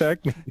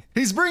attack me.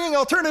 He's bringing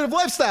alternative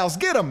lifestyles.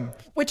 Get him.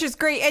 Which is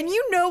great. And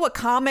you know a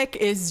comic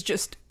is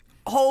just,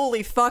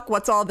 holy fuck,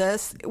 what's all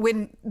this?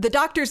 When the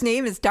doctor's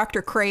name is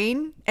Dr.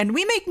 Crane, and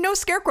we make no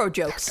scarecrow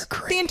jokes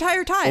the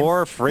entire time.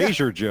 Or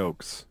Frasier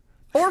jokes.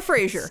 Or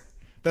Frasier.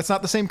 That's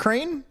not the same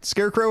Crane?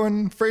 Scarecrow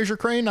and Fraser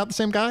Crane, not the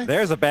same guy?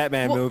 There's a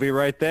Batman movie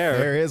right there.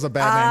 There is a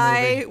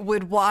Batman movie. I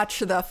would watch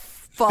the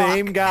fuck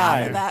Same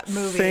guy. out of that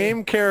movie.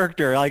 Same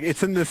character. Like,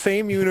 it's in the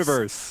same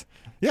universe.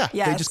 Yeah, they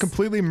Yes. just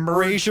completely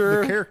merged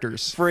Frasier. the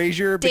characters.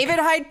 Frasier. David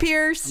Hyde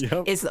Pierce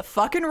Yep. is the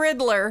fucking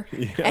Riddler.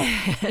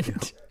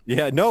 And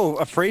Yeah, no,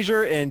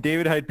 Frasier and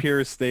David Hyde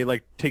Pierce, they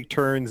like take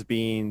turns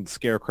being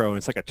Scarecrow, and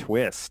it's like a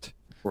twist.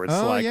 Where it's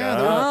Oh, like,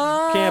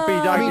 yeah, can't be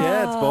Doctor.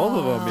 Yeah, it's both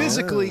of them.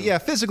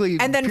 Physically,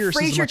 And then Pierce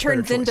is a Frasier much better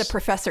turns into choice.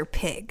 Professor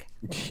Pig.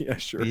 Yeah,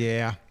 sure.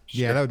 Yeah,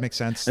 that would make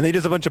sense. And he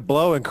does a bunch of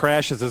blow and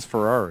crashes his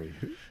Ferrari.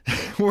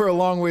 We're a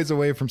long ways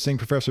away from seeing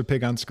Professor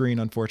Pig on screen,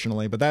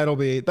 unfortunately, but that'll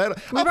be that. I'll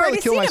probably already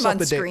kill seen him myself on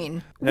the day.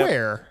 screen.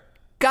 Where?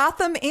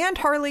 Gotham and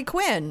Harley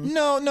Quinn.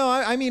 No,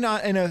 I mean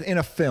in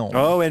a film.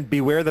 Oh, and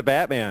Beware the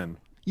Batman.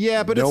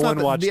 Yeah, but No it's not one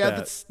the, watched yeah,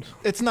 that.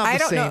 it's not I the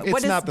don't same. know. It's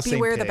What not is the same.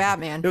 Beware the Pig.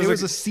 Batman? It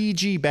was a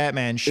CG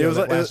Batman show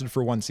that lasted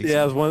for one season.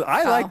 Yeah, it was one.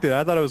 I liked it.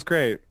 I thought it was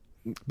great.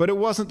 But it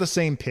wasn't the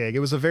same pig. It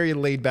was a very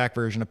laid back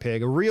version of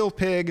Pig. A real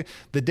pig.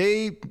 The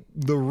day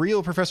the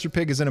real Professor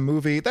Pig is in a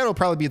movie, that'll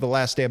probably be the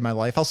last day of my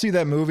life. I'll see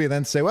that movie and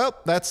then say, well,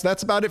 that's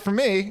about it for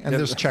me, and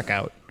just check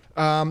out.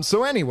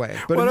 So anyway,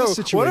 but in this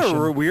situation,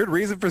 what a weird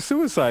reason for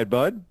suicide,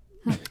 bud.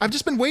 I've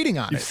just been waiting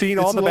on it. You've seen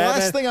It's all the the Batman,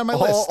 last thing on my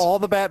list. all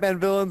the Batman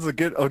villains that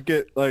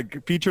get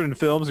like featured in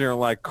films, and you're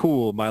like,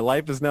 cool, my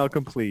life is now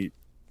complete.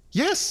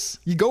 Yes,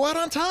 you go out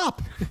on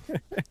top.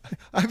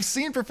 I've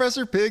seen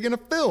Professor Pig in a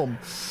film.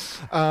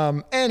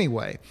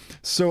 Anyway,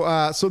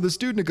 so this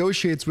dude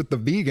negotiates with the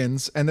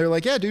vegans, and they're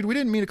like, "Yeah, dude, we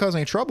didn't mean to cause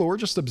any trouble. We're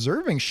just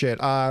observing shit.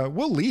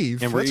 We'll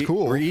leave. And That's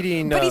cool." We're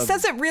eating. But he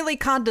says it really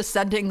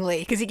condescendingly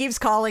because he keeps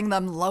calling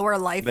them lower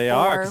life They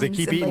forms. are, 'cause they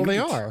keep and, eating Well,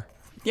 like, they are.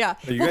 Yeah.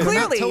 You Well, guys are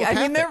not clearly, I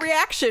mean, their telepathic.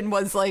 reaction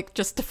was like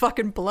just to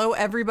fucking blow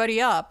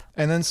everybody up.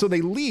 And then so they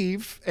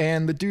leave,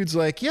 and the dude's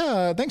like,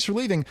 "Yeah, thanks for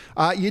leaving.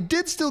 You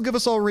did still give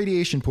us all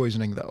radiation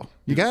poisoning, though.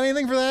 You got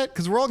anything for that?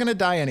 Because we're all gonna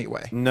die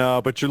anyway."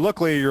 No, but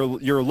luckily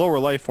you're lower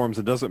life forms.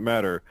 It doesn't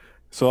matter.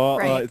 So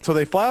Right. so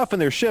they fly off in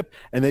their ship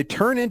and they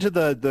turn into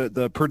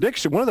the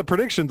prediction, one of the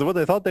predictions of what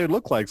they thought they would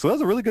look like. So that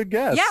was a really good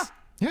guess. Yeah.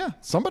 Yeah,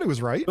 somebody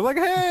was right. They're like,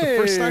 hey,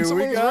 first time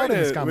someone we was got right in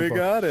this it. comic We book.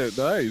 got it.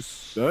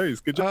 Nice.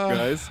 Good job,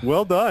 guys.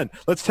 Well done.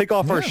 Let's take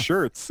off our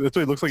shirts. That's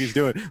what it looks like he's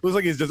doing. Looks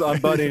like he's just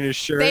unbuttoning his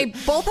shirt. They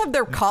both have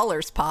their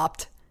collars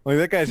popped. Like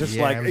that guy's just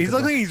Yeah, like it was he's good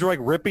looking one. like he's like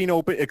ripping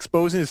open,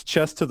 exposing his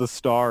chest to the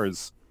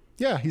stars.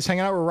 Yeah, he's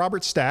hanging out with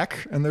Robert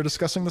Stack, and they're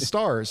discussing the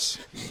stars.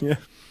 Yeah.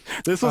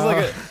 This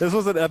was this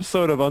was an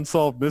episode of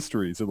Unsolved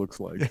Mysteries. It looks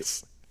like.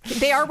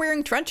 They are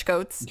wearing trench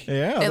coats.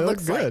 Yeah, they it look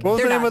looks good. like. What was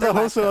They're the name not, of the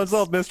they're host of lab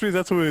Unsolved Mysteries?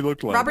 That's what he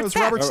looked like. Robert It's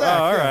Stack. Robert Oh, Stack.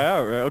 all yeah.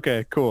 right.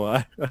 Okay,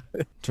 cool.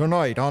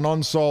 Tonight on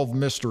Unsolved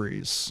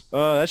Mysteries.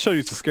 That show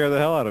used to scare the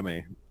hell out of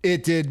me.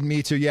 It did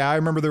me too. Yeah, I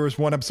remember there was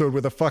one episode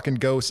with a fucking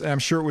ghost, and I'm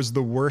sure it was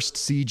the worst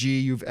CG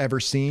you've ever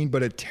seen,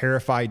 but it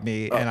terrified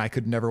me, and I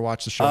could never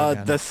watch the show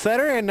again. The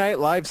Saturday Night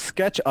Live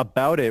sketch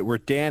about it, where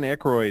Dan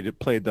Aykroyd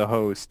played the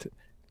host,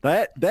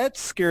 that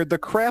scared the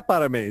crap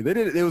out of me. They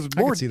did. It was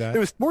more. could see that. It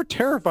was more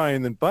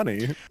terrifying than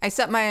funny. I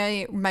set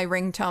my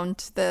ringtone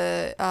to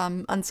the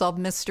Unsolved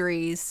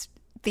Mysteries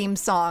theme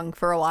song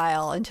for a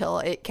while until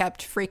it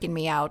kept freaking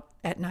me out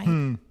at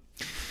night.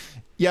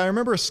 Yeah, I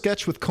remember a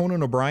sketch with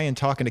Conan O'Brien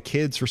talking to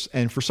kids,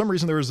 and for some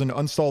reason there was an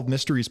Unsolved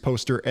Mysteries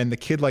poster, and the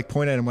kid like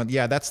pointed at him and went,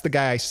 "Yeah, that's the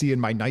guy I see in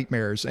my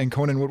nightmares." And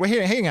Conan went, "Wait,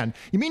 hang on.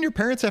 You mean your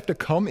parents have to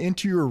come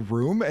into your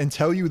room and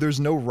tell you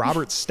there's no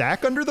Robert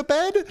Stack under the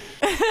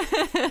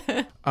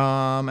bed?"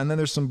 And then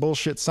there's some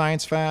bullshit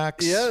science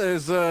facts. Yeah,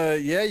 there's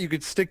you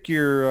could stick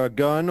your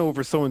gun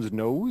over someone's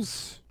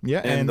nose.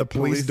 Yeah, and the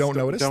police don't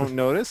notice. Don't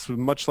notice,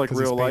 much like 'Cause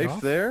it's real paid life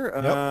off.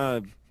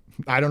 there.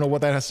 I don't know what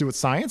that has to do with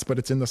science, but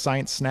it's in the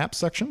science snap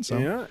section. So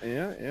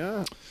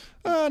Yeah.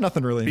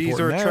 nothing really Bees are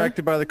important there.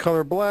 attracted by the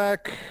color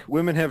black.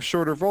 Women have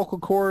shorter vocal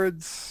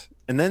cords.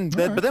 And then,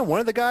 but then one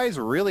of the guys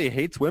really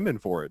hates women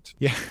for it.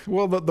 Yeah,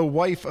 well, the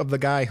wife of the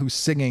guy who's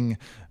singing,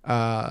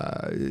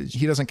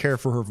 he doesn't care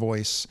for her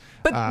voice.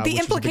 But which the was a big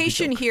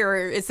implication joke. here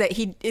is that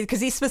because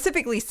he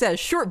specifically says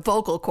short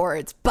vocal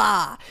cords,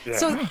 bah.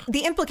 So the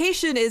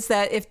implication is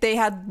that if they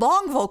had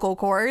long vocal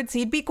cords,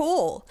 he'd be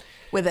cool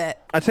with it.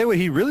 I tell you what,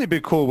 he'd really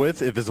be cool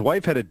with if his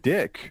wife had a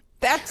dick.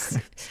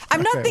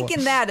 I'm not Okay,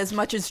 thinking that as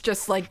much as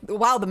just like,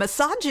 wow, the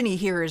misogyny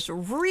here is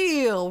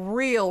real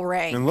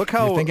rank. And look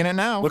how You're thinking it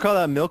now. Look how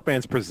that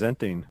milkman's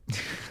presenting.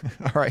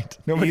 All right,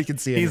 nobody can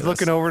see it. He's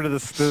looking over to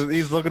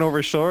he's looking over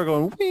his shoulder,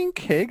 going, "Wink,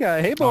 hey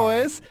guy, hey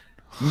boys."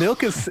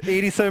 Milk is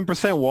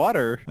 87%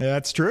 water, Yeah,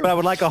 that's true. but I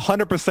would like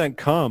 100%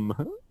 cum.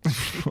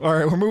 All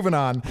right, we're moving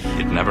on.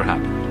 It never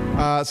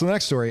happened. So the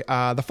next story,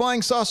 the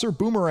Flying Saucer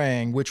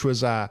Boomerang, which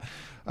was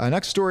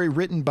next story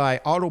written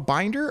by Otto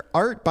Binder,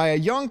 art by a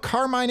young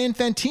Carmine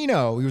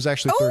Infantino. He was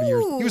actually 30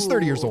 years. He was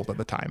 30 years old at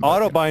the time. but, Auto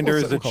you know, Binder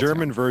we'll is the call it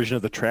German version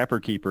of the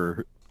Trapper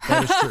Keeper.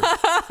 That is true.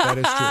 That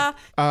is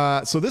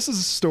true. So this is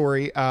a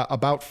story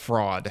about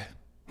fraud.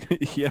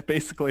 Yeah,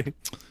 basically.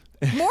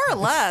 More or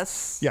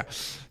less. Yeah.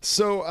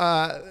 So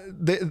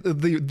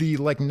the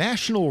like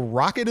National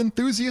Rocket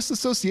Enthusiasts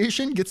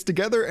Association gets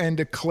together and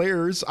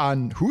declares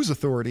on whose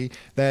authority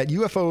that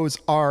UFOs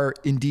are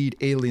indeed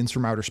aliens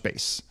from outer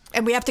space.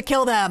 And we have to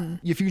kill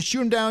them. If you shoot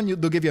them down,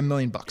 they'll give you $1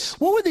 million.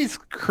 What would these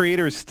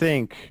creators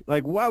think?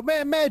 Like, wow,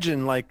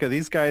 imagine like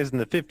these guys in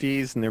the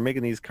 50s and they're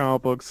making these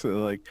comic books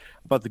like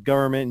about the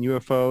government and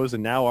UFOs,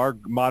 and now our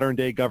modern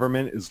day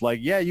government is like,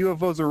 yeah,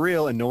 UFOs are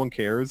real, and no one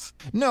cares.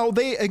 No,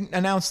 they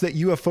announced that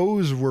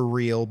UFOs were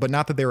real, but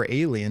not that they were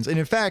aliens. And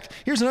in fact,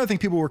 here's another thing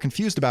people were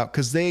confused about,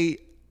 because they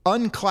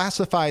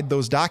unclassified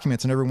those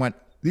documents, and everyone went,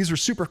 these are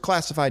super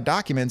classified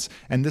documents,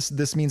 and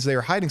this means they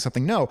are hiding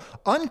something. No,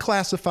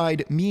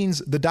 unclassified means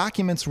the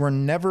documents were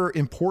never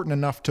important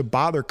enough to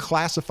bother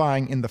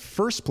classifying in the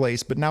first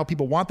place, but now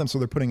people want them, so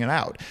they're putting it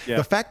out. Yeah.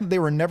 The fact that they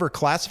were never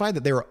classified,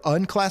 that they were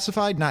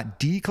unclassified, not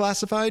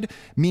declassified,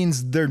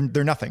 means they're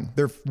nothing.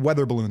 They're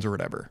weather balloons or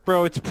whatever.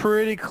 Bro, it's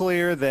pretty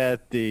clear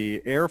that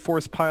the Air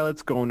Force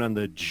pilots going on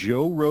the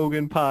Joe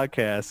Rogan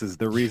podcast is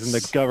the reason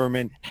the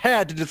government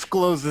had to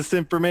disclose this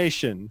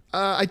information.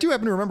 I do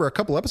happen to remember a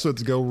couple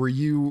episodes ago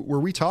where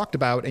we talked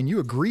about and you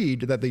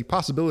agreed that the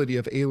possibility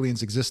of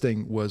aliens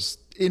existing was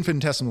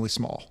infinitesimally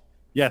small.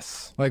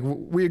 Yes. Like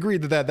we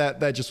agreed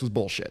that just was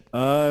bullshit.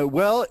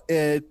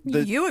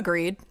 You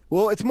agreed.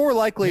 Well, it's more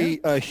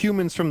likely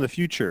humans from the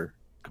future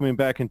coming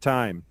back in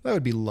time, That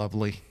would be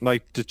lovely.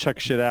 like to check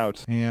shit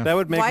out. Yeah. That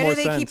would make Why more do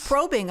they sense. keep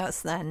probing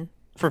us then?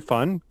 For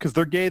fun, because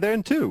they're gay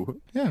then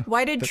too. Yeah.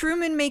 Why did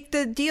Truman make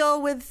the deal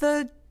with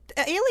the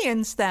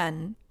aliens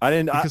then? I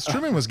didn't. Because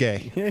Truman was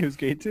gay. Yeah, he was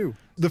gay too.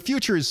 The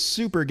future is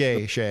super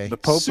gay, Shay. The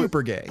Pope,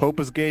 super gay. Pope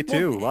was gay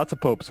too. Lots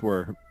of popes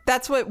were.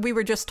 That's what we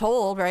were just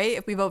told, right?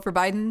 If we vote for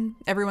Biden,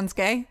 everyone's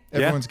gay.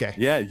 Everyone's gay.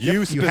 Yeah,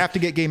 you have to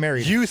get gay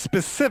married. You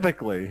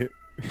specifically.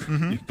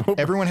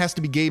 Everyone has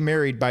to be gay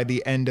married by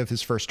the end of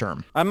his first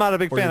term. I'm not a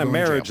big Or fan you of go in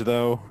jail. marriage,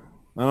 though.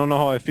 I don't know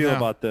how I feel No.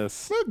 about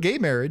this. Well, gay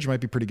marriage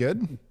might be pretty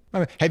good. I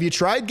mean, have you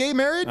tried gay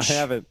marriage? I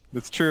haven't.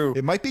 It's true.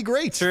 It might be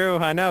great. True.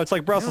 I know. It's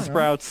like Brussels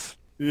sprouts.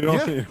 You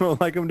don't, Yeah. you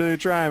don't like them till you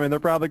try them, and they're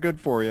probably good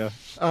for you.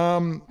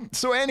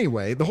 So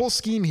anyway, the whole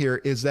scheme here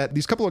is that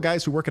these couple of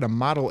guys who work at a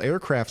model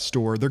aircraft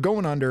store, they're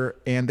going under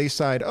and they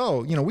decide,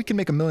 we can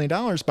make $1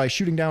 million by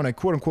shooting down a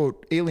quote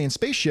unquote alien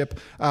spaceship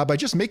by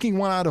just making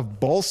one out of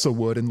balsa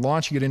wood and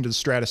launching it into the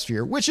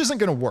stratosphere, which isn't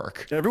going to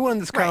work. Everyone in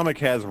this comic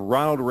has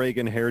Ronald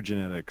Reagan hair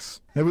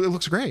genetics. It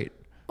looks great.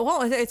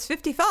 Well, it's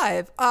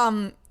 55.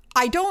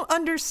 I don't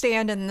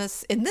understand in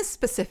this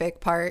specific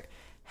part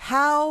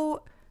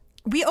how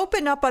we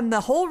open up on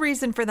the whole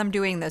reason for them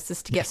doing this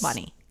is to get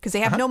money because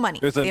they have no money.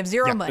 They have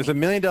zero money. There's $1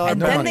 million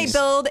and then bonus. they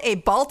build a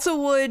balsa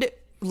wood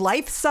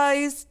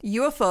life-sized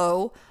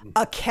UFO,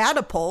 a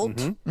catapult,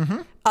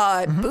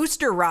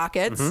 booster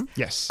rockets,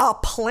 Yes. a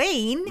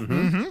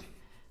plane.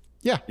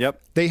 Yeah.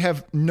 Yep. They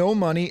have no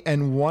money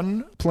and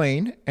one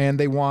plane, and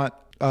they want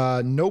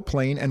no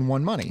plane and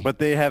one money. But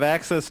they have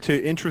access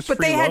to interest-free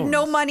But they had no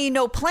loans. money,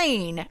 no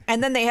plane,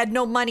 and then they had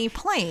no money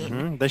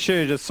plane. They should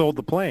have just sold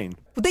the plane.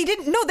 But they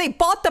didn't. No, they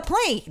bought the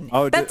plane.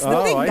 Oh, That's did-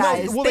 the thing, I know.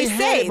 guys. Well, they had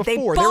say it they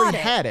before. They bought already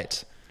it. had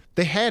it.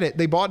 They had it.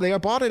 They bought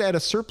it at a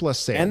surplus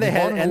sale. And they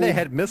bought an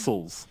had old-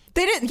 missiles.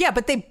 They didn't. Yeah,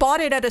 but they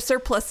bought it at a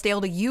surplus sale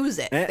to use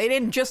it. And- They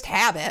didn't just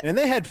have it. And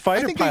they had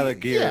fighter think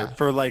pilot gear yeah.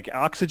 for like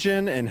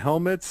oxygen and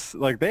helmets.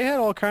 Like they had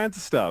all kinds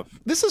of stuff.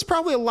 This is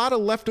probably a lot of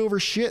leftover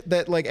shit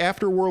that, like,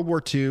 after World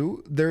War II,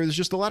 there's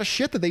just a lot of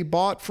shit that they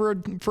bought for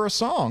a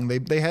song.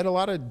 They had a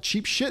lot of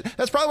cheap shit.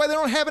 That's probably why they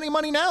don't have any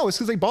money now. Is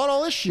because they bought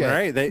all this shit.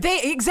 Right? They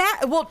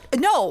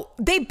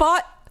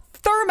bought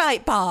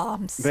thermite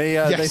bombs. They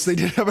Yes, they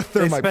did have a They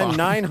thermite bomb.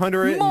 spent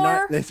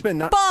More They spent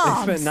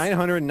bombs.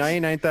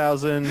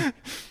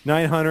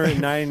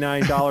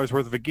 $999,999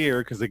 worth of gear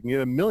because they can get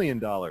 $1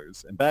 million.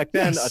 And back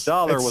then, Yes,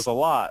 $1 that's- was a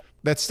lot.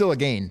 That's still a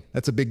gain.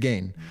 That's a big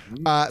gain.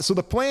 So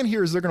the plan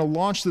here is they're going to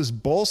launch this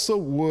balsa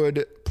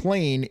wood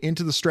plane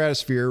into the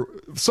stratosphere.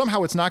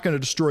 Somehow it's not going to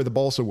destroy the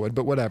balsa wood,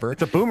 but whatever.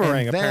 It's a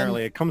boomerang, And then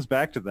apparently. It comes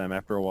back to them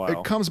after a while.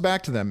 It comes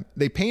back to them.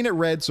 They paint it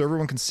red so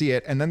everyone can see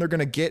it, and then they're going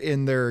to get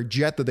in their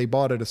jet that they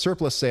bought at a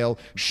surplus sale,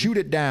 shoot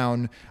it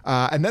down,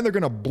 and then they're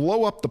going to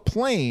blow up the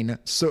plane,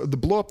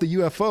 blow up the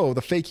UFO,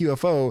 the fake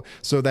UFO,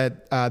 so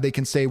that they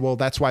can say, well,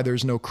 that's why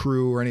there's no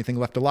crew or anything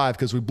left alive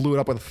because we blew it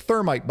up with a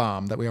thermite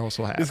bomb that we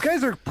also have. These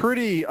guys are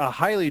pretty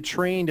highly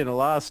trained in a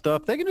lot of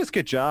stuff. They can just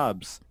get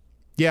jobs.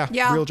 Yeah.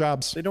 Real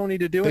jobs. They don't need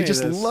to do They any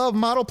just of this. love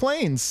model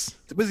planes.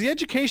 Was the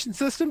education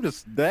system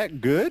just that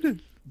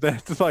good?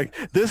 That's like,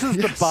 this is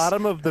the Yes.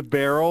 bottom of the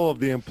barrel of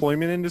the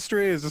employment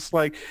industry. Is just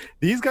like,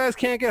 these guys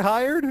can't get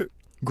hired.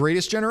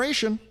 Greatest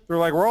generation. They're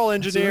like, we're all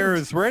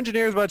engineers. We're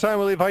engineers by the time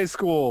we leave high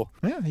school.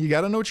 Yeah, you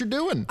got to know what you're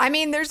doing. I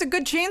mean, there's a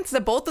good chance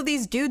that both of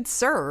these dudes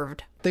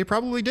served. They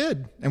probably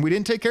did, and we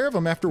didn't take care of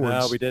them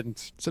afterwards. No, we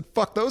didn't. Said,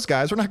 fuck those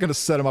guys. We're not going to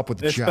set them up with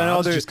They spent all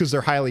jobs their- just because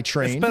they're highly They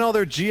trained. spent all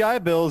their GI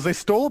bills. They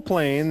stole a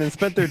plane and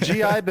spent their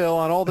GI bill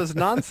on all this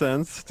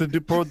nonsense to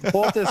pull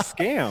off this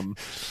scam.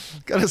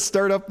 Got to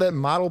start up that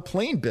model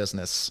plane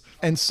business.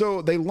 And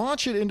so they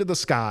launch it into the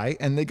sky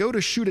and they go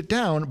to shoot it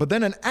down, but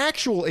then an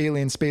actual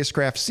alien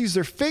spacecraft sees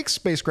their fake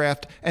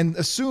spacecraft and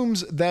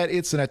assumes that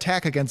it's an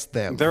attack against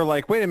them. They're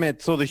like, wait a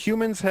minute. So the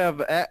humans have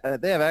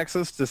they have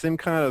access to the same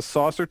kind of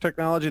saucer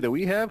technology that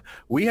we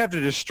have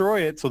to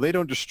destroy it so they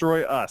don't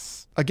destroy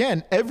us.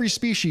 Again, every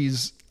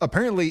species,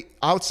 apparently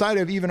outside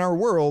of even our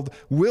world,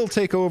 will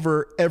take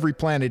over every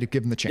planet if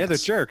given the chance. Yeah, they're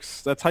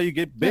jerks. That's how you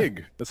get big.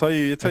 Yeah. That's how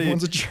you.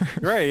 Everyone's a jerk.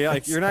 Right? Yeah,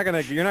 like you're not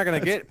gonna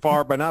get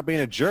far by not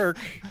being a jerk.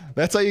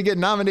 That's how you get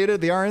nominated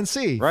at the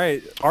RNC.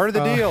 Right? Art of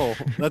the Deal.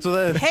 That's what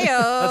that.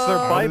 That's their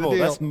Bible.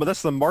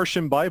 That's the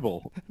Martian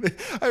Bible.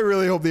 I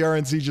really hope the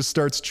RNC just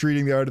starts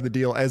treating the Art of the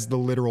Deal as the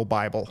literal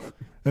Bible.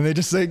 And they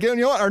just say, you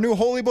know what? Our new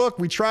holy book,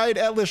 we tried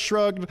Atlas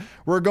Shrugged.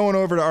 We're going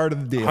over to Art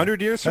of the Deal.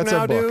 100 years from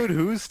now, dude,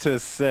 who's to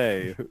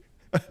say?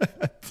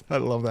 I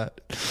love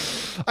that.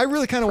 I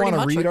really kind of want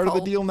to read Art of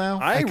the Deal now.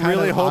 I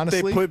really hope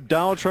they put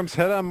Donald Trump's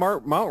head on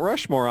Mount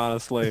Rushmore,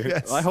 honestly.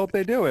 Yes. I hope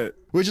they do it.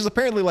 Which is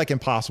apparently like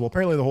impossible.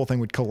 Apparently the whole thing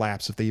would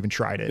collapse if they even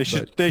tried it. They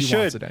should.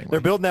 Wants it anyway.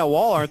 They're building that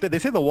wall, aren't they? They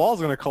say the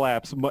wall's going to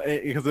collapse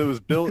because it was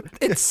built.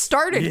 It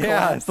started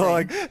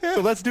collapsing.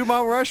 So let's do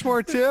Mount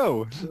Rushmore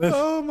too.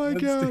 Oh my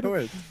God. Let's do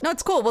it. No,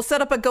 it's cool. We'll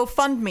set up a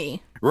GoFundMe.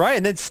 Right,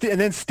 and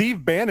then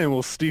Steve Bannon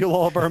will steal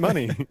all of our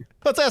money.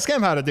 Let's ask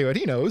him how to do it.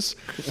 He knows.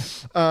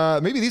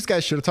 Maybe these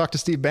guys should have talked to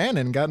Steve Bannon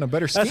and gotten a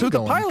better scheme going. That's who the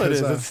going, pilot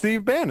is. It's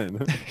Steve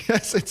Bannon.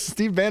 Yes, it's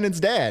Steve Bannon's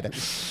dad.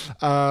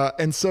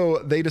 And so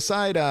they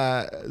decide,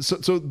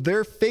 so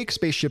their fake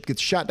spaceship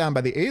gets shot down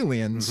by the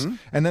aliens. Mm-hmm.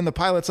 And then the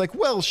pilot's like,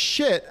 well,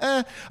 shit,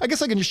 I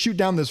guess I can just shoot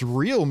down this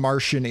real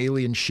Martian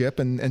alien ship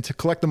and to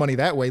collect the money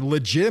that way,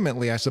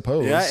 legitimately, I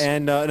suppose. Yeah,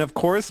 and of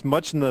course,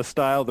 much in the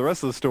style of the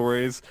rest of the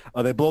stories,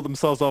 they blow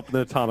themselves up in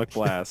the atomic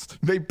blast.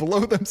 They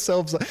blow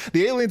themselves up.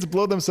 The aliens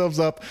blow themselves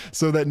up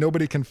so that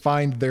nobody can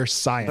find their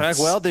science.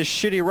 Like, well, this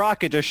shitty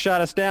rocket just shot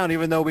us down,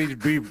 even though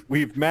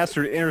we've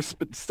mastered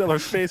interstellar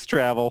space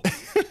travel.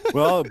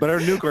 Well, better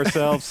nuke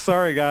ourselves.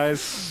 Sorry,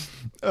 guys.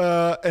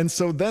 And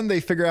so then they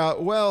figure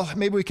out, well,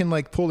 maybe we can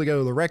like pull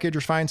together the wreckage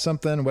or find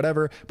something,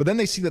 whatever. But then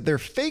they see that their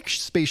fake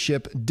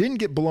spaceship didn't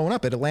get blown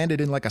up. It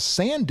landed in like a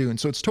sand dune,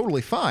 so it's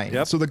totally fine.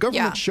 Yep. So the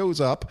government shows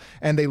up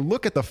and they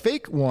look at the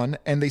fake one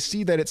and they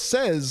see that it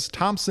says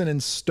Thompson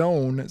and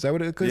Stone. Is that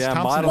what it is?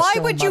 Yeah, why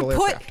would you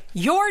put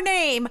your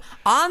name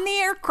on the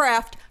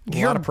aircraft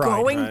you're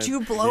going to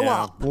blow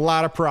up? A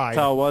lot of pride.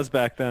 That's how it was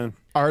back then.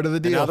 Art of the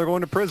Deal. And now they're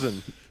going to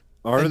prison.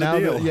 Art of the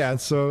Deal.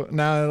 So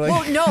now like...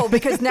 Well, no,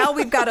 because now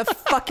we've got a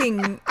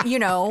fucking,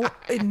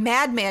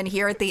 madman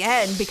here at the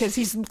end because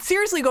he's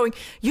seriously going,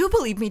 you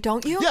believe me,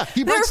 don't you? Yeah,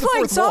 he breaks the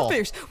fourth wall.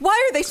 They're flying saucers.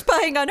 Why are they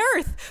spying on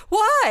Earth?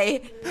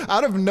 Why?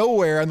 Out of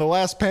nowhere, on the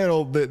last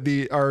panel,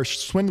 our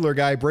swindler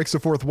guy breaks the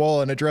fourth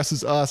wall and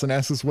addresses us and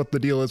asks us what the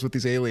deal is with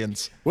these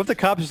aliens. What if the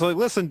cops is like,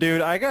 listen,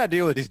 dude, I got to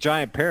deal with these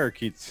giant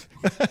parakeets.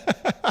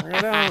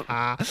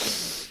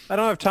 I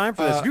don't have time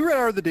for this. You read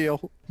Art of the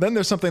Deal. Then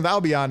there's something that I'll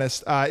be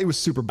honest, it was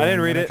super boring. I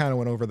didn't read it. I kind of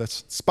went over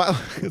this.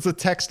 It's a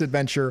text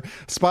adventure.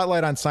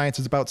 Spotlight on Science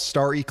is about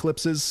star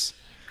eclipses.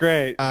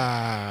 Great.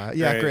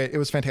 Great. It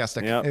was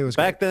fantastic. Yep. It was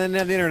back then.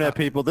 The internet,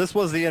 people. This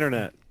was the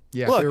internet.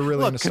 Yeah, they were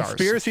really into stars.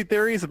 Conspiracy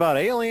theories about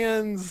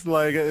aliens,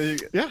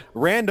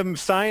 random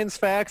science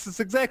facts. It's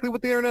exactly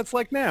what the internet's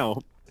like now.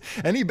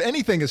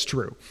 Anything is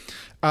true.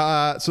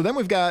 So then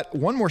we've got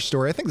one more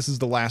story. I think this is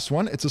the last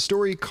one. It's a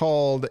story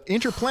called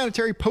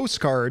Interplanetary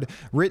Postcard,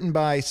 written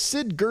by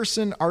Sid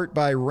Gerson, art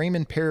by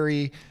Raymond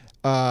Perry,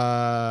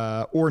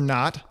 or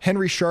not,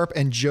 Henry Sharp,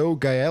 and Joe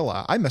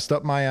Gaella. I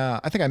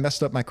think I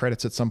messed up my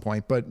credits at some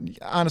point, but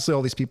honestly,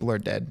 all these people are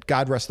dead.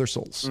 God rest their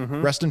souls.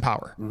 Mm-hmm. Rest in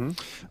power.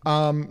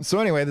 Mm-hmm. So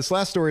anyway, this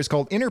last story is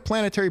called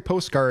Interplanetary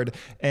Postcard,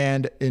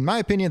 and in my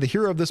opinion, the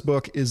hero of this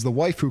book is the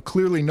wife who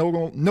clearly no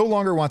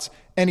longer wants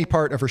any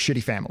part of her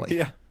shitty family.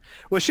 Yeah.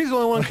 Well, she's the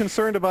only one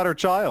concerned about her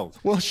child.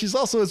 Well, she's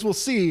also, as we'll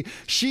see,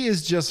 she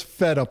is just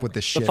fed up with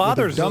this shit. The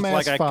father's just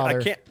like,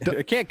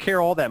 I can't care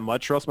all that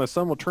much or else my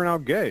son will turn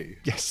out gay.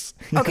 Yes.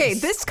 Okay,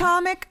 this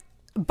comic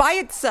by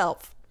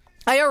itself,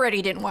 I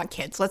already didn't want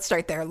kids. Let's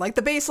start there. Like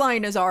the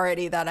baseline is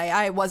already that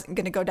I wasn't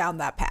going to go down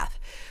that path.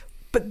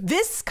 But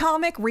this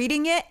comic,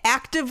 reading it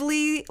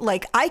actively,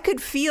 like I could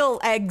feel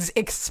eggs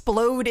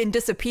explode and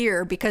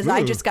disappear because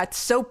I just got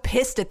so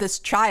pissed at this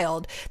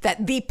child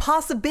that the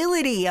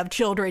possibility of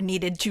children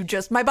needed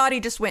to my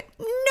body just went,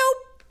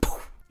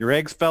 nope. Your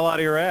eggs fell out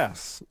of your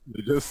ass.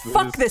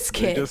 Fuck this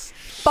kid.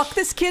 Fuck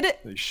this kid.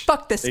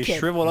 Fuck this kid. They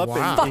shriveled up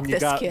and you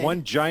got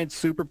one giant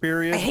super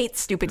period. I hate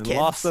stupid kids.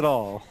 Lost it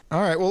all. All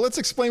right, well, let's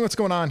explain what's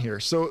going on here.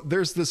 So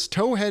there's this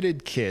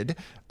toe-headed kid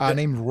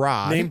named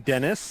Rod. Named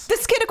Dennis.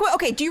 This kid,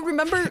 okay, do you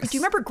remember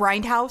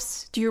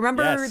Grindhouse? Do you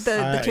remember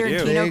the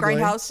Tarantino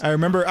Grindhouse? I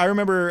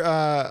remember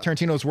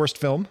Tarantino's worst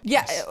film.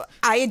 Yeah,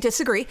 I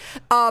disagree.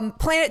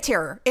 Planet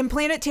Terror. In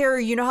Planet Terror,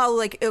 you know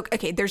how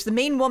there's the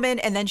main woman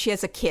and then she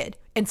has a kid.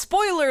 And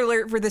spoiler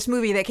alert for this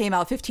movie that came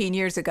out 15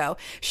 years ago,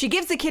 she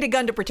gives the kid a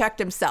gun to protect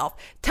himself,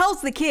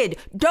 tells the kid,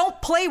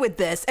 don't play with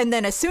this, and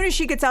then as soon as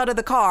she gets out of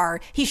the car,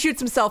 he shoots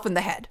himself in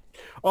the head.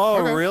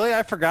 Oh, okay. Really?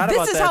 I forgot about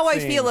that. This is how I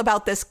feel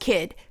about this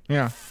kid.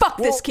 Yeah. Fuck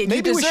this kid.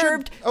 You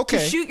deserved to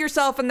shoot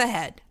yourself in the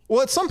head.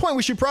 Well, at some point,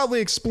 we should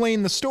probably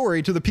explain the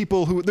story to the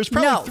people who... There's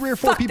probably 3 or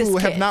 4 people who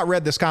have not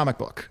read this comic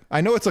book. I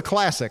know it's a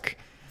classic,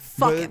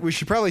 but we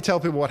should probably tell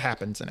people what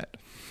happens in it.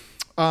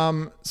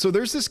 So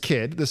there's this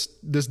kid, this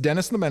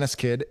Dennis the Menace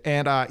kid,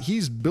 and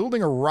he's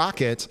building a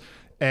rocket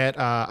at,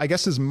 I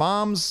guess, his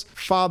mom's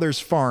father's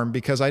farm,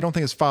 because I don't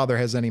think his father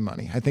has any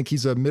money. I think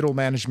he's a middle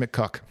management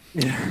cuck.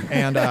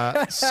 And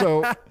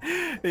so...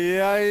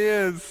 Yeah, he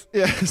is.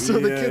 Yeah, so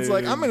the kid's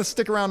like, I'm going to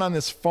stick around on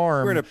this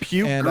farm. We're in a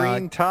puke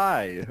green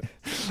tie.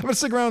 I'm going to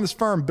stick around on this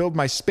farm, build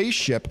my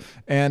spaceship.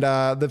 And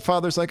the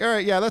father's like, all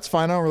right, yeah, that's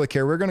fine. I don't really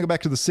care. We're going to go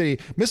back to the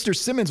city. Mr.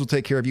 Simmons will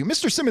take care of you.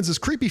 Mr. Simmons is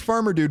creepy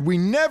farmer dude we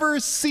never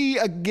see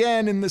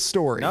again in this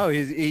story. No,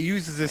 he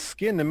uses his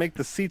skin to make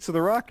the seats of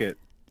the rocket.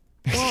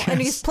 Well, and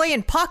he's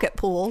playing pocket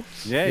pool.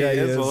 Yeah, he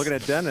is. Well, looking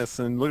at Dennis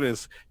and look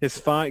at his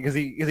fine, because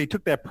he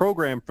took that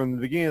program from the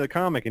beginning of the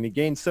comic and he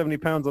gained 70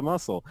 pounds of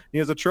muscle. He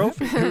has a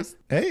trophy.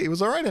 Hey, it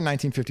was all right in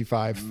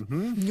 1955.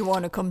 Mm-hmm. You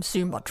want to come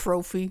see my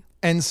trophy?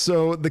 And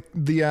so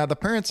the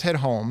parents head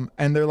home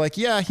and they're like,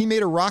 yeah, he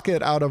made a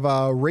rocket out of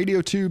radio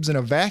tubes and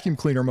a vacuum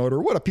cleaner motor.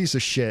 What a piece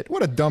of shit.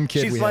 What a dumb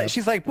kid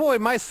She's like, boy,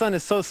 my son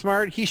is so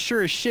smart. He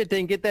sure as shit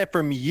didn't get that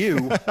from you.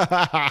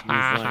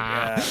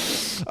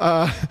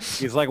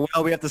 He's like,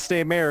 well, we have to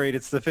stay married.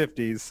 It's the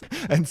 50s.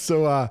 And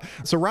so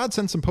Rod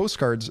sent some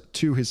postcards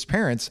to his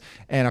parents,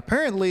 and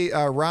apparently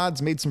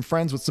Rod's made some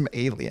friends with some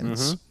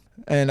aliens.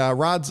 Mm-hmm. And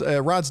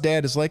Rod's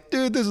dad is like,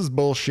 dude, this is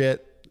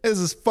bullshit. This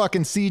is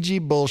fucking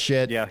CG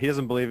bullshit. Yeah, he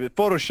doesn't believe it.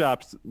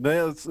 Photoshopped.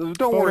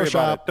 Don't worry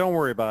about it. Don't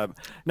worry about it.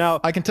 Now,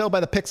 I can tell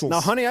by the pixels.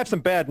 Now, honey, I have some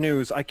bad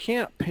news. I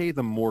can't pay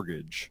the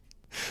mortgage.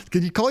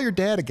 Can you call your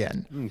dad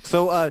again?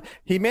 So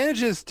he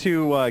manages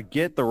to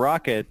get the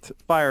rocket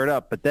fired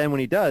up, but then when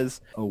he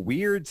does, a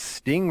weird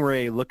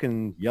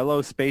stingray-looking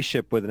yellow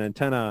spaceship with an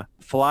antenna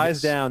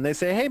flies down. They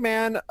say, hey,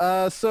 man,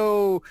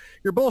 so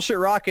your bullshit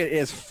rocket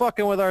is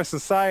fucking with our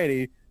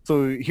society.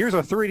 So here's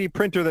a 3D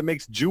printer that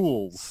makes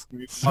jewels.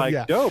 Like,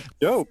 yeah.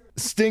 Dope.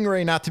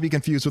 Stingray, not to be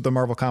confused with the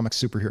Marvel Comics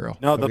superhero.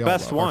 No, the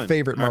best one. Our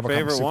favorite Marvel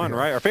Comics superhero. One,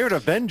 right? Our favorite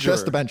Avenger.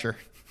 Best Avenger.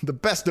 The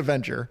best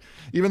Avenger.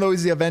 Even though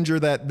he's the Avenger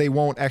that they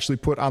won't actually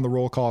put on the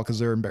roll call because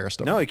they're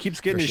embarrassed of him. No, he keeps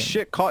getting his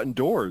shit caught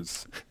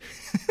indoors.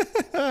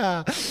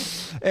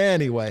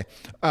 Anyway,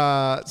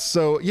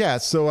 so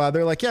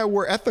they're like, yeah,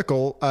 we're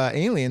ethical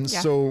aliens,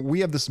 so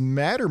we have this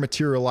matter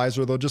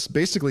materializer. They'll just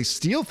basically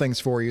steal things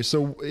for you.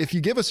 So if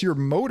you give us your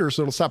motor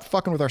so it'll stop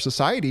fucking with our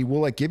society,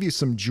 we'll like give you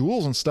some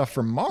jewels and stuff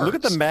from Mars. Look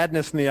at the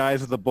madness in the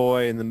eyes of the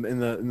boy in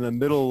the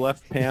middle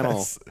left panel.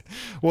 Yes.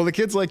 Well, the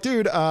kid's like,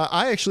 dude,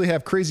 I actually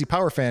have crazy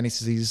power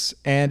fantasies,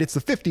 and it's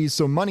the 50s,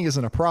 so money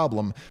isn't a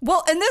problem.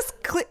 Well, and this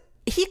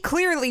he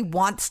clearly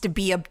wants to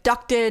be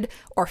abducted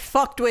or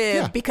fucked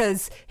with,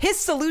 because his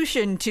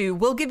solution to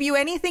we'll give you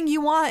anything you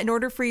want in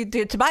order for you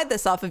to buy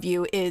this off of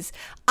you is,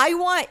 I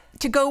want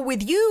to go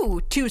with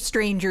you, two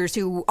strangers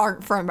who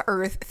aren't from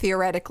Earth,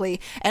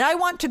 theoretically, and I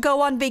want to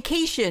go on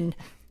vacation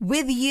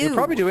with you. He'll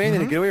probably do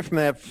anything to get away from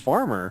that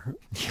farmer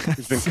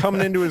who's been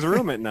coming into his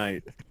room at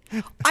night.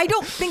 I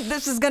don't think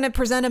this is going to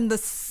present him the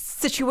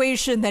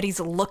situation that he's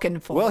looking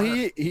for. Well,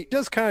 he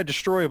does kind of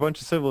destroy a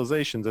bunch of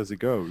civilizations as he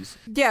goes.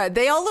 Yeah,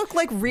 they all look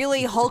like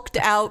really hulked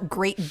out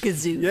great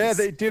gazoos. Yeah,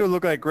 they do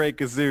look like great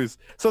gazoos.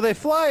 So they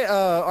fly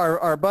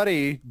our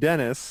buddy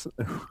Dennis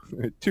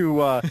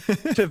to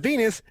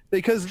Venus,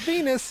 because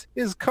Venus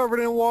is covered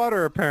in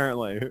water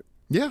apparently.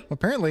 Yeah,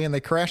 apparently, and they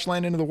crash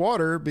land into the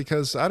water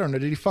because, I don't know,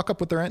 did he fuck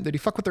with their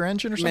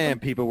engine or something? Man,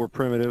 people were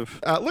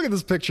primitive. Look at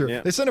this picture. Yeah.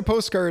 They sent a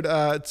postcard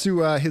to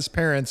his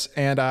parents,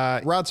 and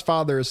Rod's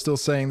father is still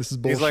saying this is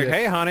bullshit. He's like,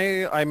 hey,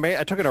 honey,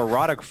 I took an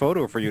erotic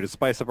photo for you to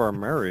spice up our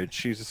marriage.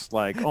 She's just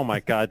like, oh my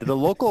God, did the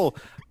local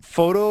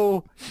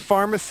photo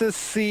pharmacist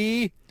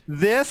see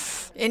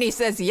this? And he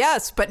says,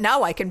 yes, but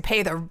now I can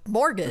pay the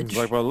mortgage. He's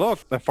like, well,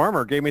 look, the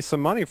farmer gave me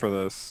some money for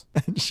this.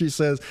 And she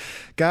says,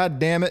 God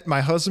damn it, my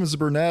husband's a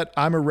brunette,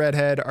 I'm a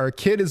redhead, our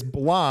kid is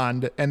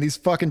blonde, and these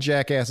fucking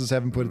jackasses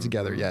haven't put it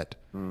together yet.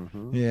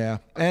 Mm-hmm. Yeah.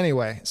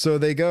 Anyway, so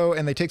they go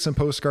and they take some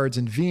postcards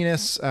in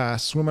Venus,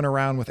 swimming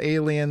around with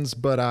aliens,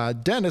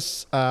 but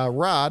Dennis,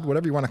 Rod,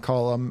 whatever you want to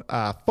call him,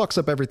 fucks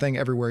up everything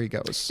everywhere he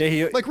goes.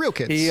 Yeah, like real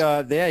kids.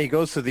 He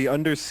goes to the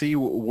undersea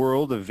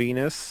world of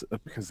Venus,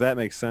 because that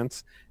makes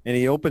sense. And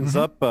he opens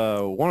up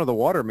one of the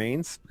water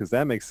mains, because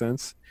that makes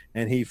sense.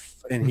 And he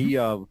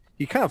kind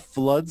of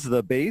floods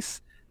the base,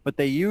 but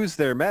they use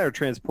their matter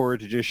transporter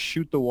to just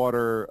shoot the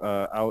water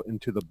out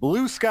into the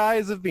blue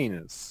skies of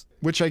Venus.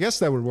 Which I guess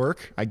that would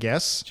work, I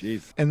guess.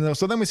 Jeez. And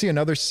so then we see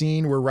another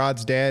scene where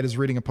Rod's dad is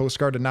reading a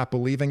postcard and not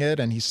believing it.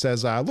 And he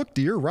says, look,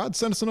 dear, Rod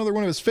sent us another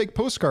one of his fake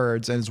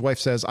postcards. And his wife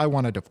says, I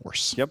want a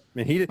divorce. Yep.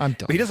 And I'm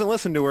done. But he doesn't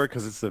listen to her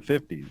because it's the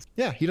 50s.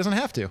 Yeah, he doesn't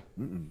have to.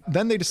 Mm-mm.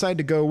 Then they decide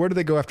to go, where do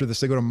they go after this?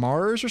 They go to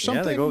Mars or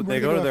something? Yeah, they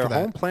go to their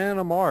home planet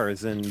of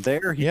Mars. And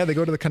there they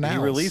go to the canals. He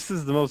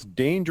releases the most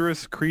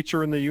dangerous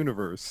creature in the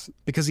universe.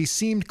 Because he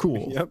seemed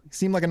cool. Yep. He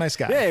seemed like a nice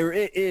guy. Yeah,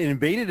 it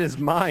invaded his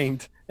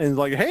mind. And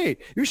like, hey,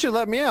 you should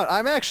let me out.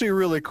 I'm actually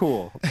really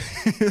cool.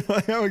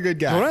 Like, I'm a good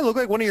guy. Don't I look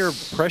like one of your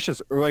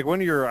precious, or like one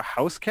of your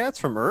house cats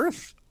from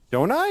Earth?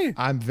 Don't I?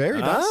 I'm very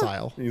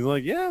docile. He's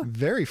like, yeah.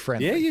 Very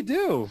friendly. Yeah, you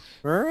do.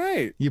 All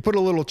right. You put a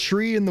little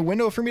tree in the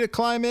window for me to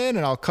climb in,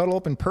 and I'll cuddle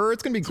up and purr.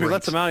 It's gonna be So he great.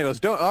 lets him out. He goes,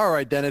 "Don't. All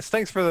right, Dennis.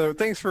 Thanks for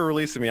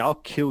releasing me. I'll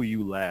kill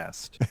you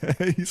last."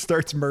 He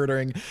starts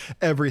murdering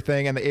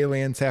everything, and the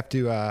aliens have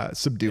to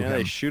subdue Yeah, him.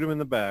 they shoot him in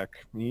the back.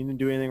 He didn't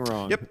do anything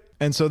wrong. Yep.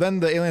 And so then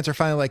the aliens are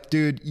finally like,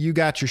 dude, you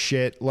got your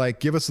shit. Like,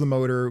 give us the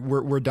motor.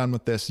 We're done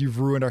with this. You've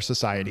ruined our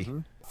society.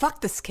 Fuck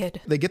this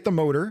kid. They get the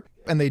motor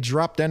and they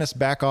drop Dennis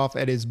back off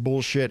at his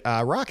bullshit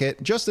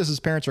rocket just as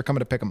his parents are coming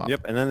to pick him up.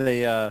 Yep. And then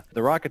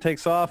the rocket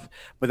takes off,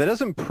 but that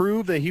doesn't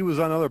prove that he was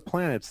on other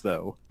planets,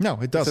 though. No, it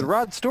Said doesn't.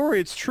 Rod's story,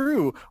 it's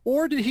true.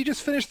 Or did he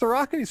just finish the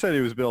rocket he said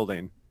he was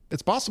building?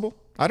 It's possible.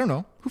 I don't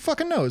know. Who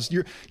fucking knows?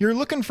 You're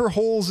looking for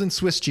holes in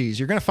Swiss cheese.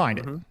 You're gonna find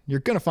it.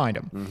 You're gonna find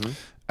them.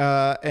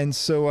 And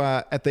so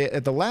at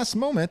the last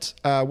moment,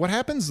 what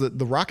happens?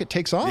 The rocket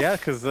takes off. Yeah,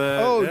 because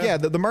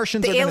the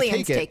Martians The are gonna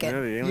aliens take it. Yeah, the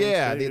aliens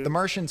Yeah, take it. the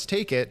Martians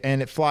take it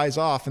and it flies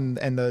off, and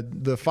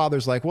the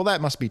father's like, well, that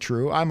must be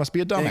true. I must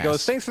be a dumbass. And he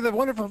goes, "Thanks for the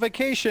wonderful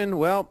vacation.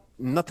 Well,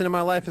 nothing in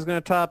my life is going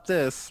to top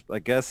this. I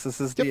guess this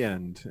is the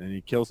end." And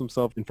he kills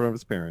himself in front of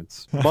his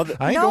parents. Mother-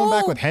 I ain't going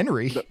back No. with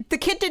Henry. The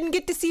kid didn't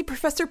get to see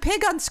Professor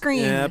Pig on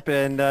screen. Yep,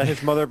 and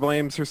his mother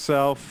blames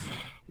herself.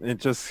 It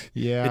just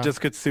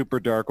gets super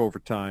dark over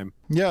time.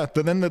 Yeah,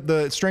 but then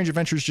the Strange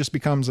Adventures just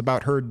becomes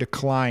about her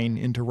decline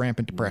into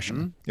rampant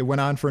depression. It went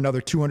on for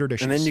another 200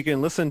 issues. And then you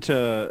can listen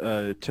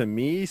to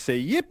me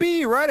say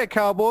 "Yippee, ride it,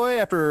 cowboy!"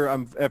 after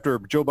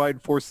Joe Biden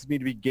forces me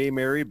to be gay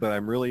married, but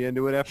I'm really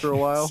into it after a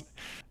while.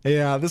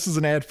 Yeah, this is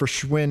an ad for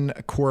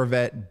Schwinn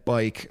Corvette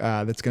bike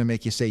that's going to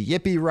make you say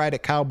 "Yippee, ride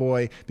it,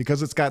 cowboy!"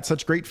 because it's got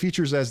such great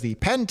features as the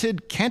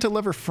patented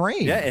cantilever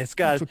frame. Yeah, it's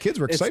got That's what kids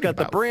were excited It's got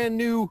about. the brand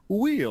new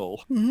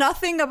wheel.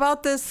 Nothing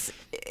about this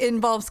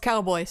involves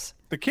cowboys.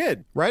 The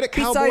kid. Ride it,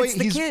 cowboy. Besides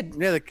the kid.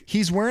 Yeah,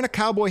 He's wearing a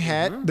cowboy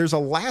hat. There's a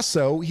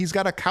lasso. He's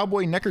got a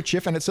cowboy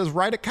neckerchief, and it says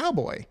 "Ride it,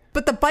 cowboy."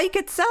 But the bike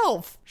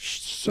itself.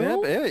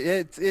 So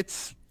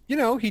it's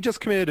he just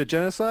committed a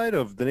genocide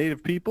of the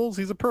native peoples.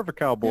 He's a perfect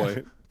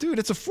cowboy. dude,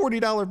 it's a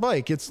 $40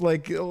 bike. It's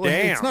like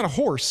it's not a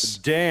horse.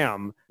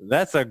 Damn,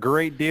 that's a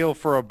great deal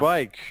for a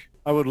bike.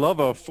 I would love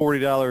a $40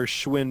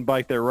 Schwinn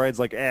bike that rides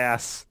like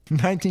ass.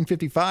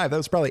 1955. That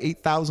was probably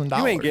 $8,000.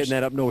 You ain't getting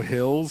that up no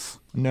hills.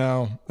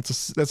 No,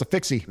 that's a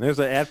fixie. There's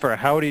an ad for a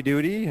Howdy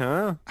Doody,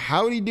 huh?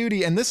 Howdy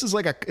Doody, and this is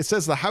like it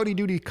says the Howdy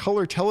Doody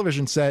color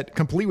television set,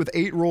 complete with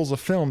 8 rolls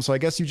of film. So I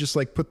guess you just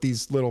like put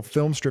these little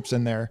film strips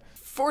in there.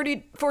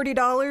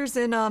 $40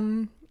 in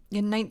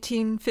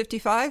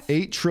 1955.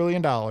 $8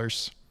 trillion.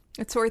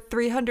 It's worth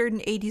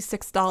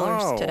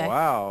 $386 today.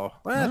 Wow.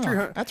 Well, Wow,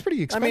 300 that's pretty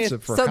I mean,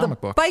 expensive for So a the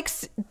comic book.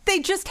 bikes, they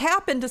just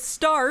happened to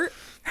start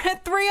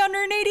at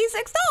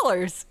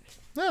 $386.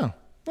 Yeah.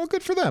 Well,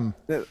 good for them.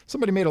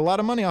 Somebody made a lot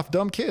of money off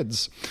dumb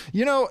kids.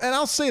 And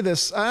I'll say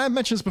this. I've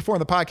mentioned this before in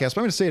the podcast, but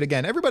I'm going to say it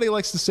again. Everybody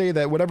likes to say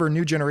that whatever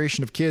new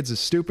generation of kids is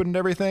stupid and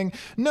everything.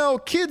 No,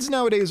 kids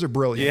nowadays are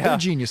brilliant. Yeah. They're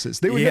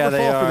geniuses. They would Yeah, never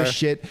they fall for are. this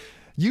shit.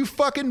 You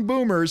fucking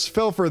boomers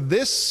fell for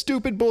this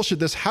stupid bullshit,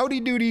 this Howdy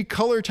Doody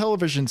color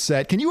television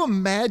set. Can you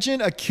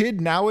imagine a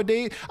kid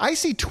nowadays? I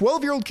see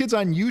 12-year-old kids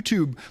on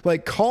YouTube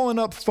like calling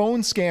up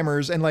phone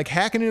scammers and like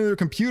hacking into their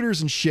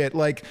computers and shit.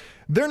 Like,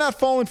 they're not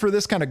falling for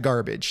this kind of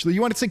garbage. You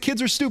want to say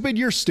kids are stupid?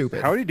 You're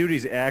stupid. Howdy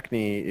Doody's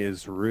acne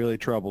is really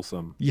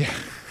troublesome. Yeah.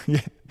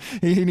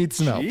 He needs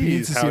some help. He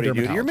needs to Jeez, see a Howdy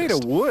Doody. You're made of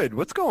dermatologist. wood.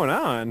 What's going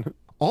on?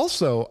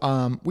 Also,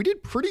 we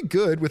did pretty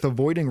good with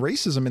avoiding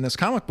racism in this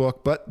comic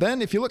book, but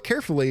then if you look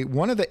carefully,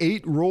 one of the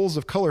 8 rolls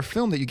of color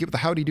film that you get with the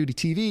Howdy Doody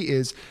TV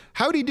is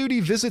Howdy Doody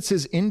visits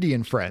his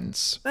Indian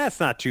friends. That's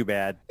not too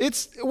bad.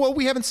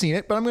 We haven't seen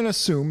it, but I'm going to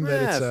assume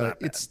That's that not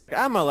bad. it's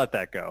I'm gonna let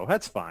that go.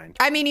 That's fine.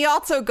 I mean, he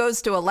also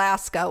goes to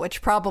Alaska,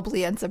 which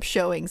probably ends up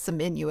showing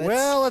some Inuits.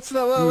 Well, let's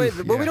not. Well, wait,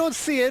 but yeah. we don't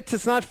see it.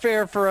 It's not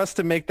fair for us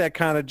to make that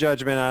kind of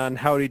judgment on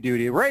Howdy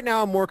Doody. Right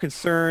now, I'm more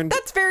concerned.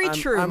 That's very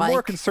true, I'm more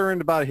Mike.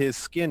 concerned about his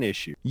skin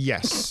issue.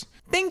 yes.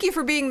 Thank you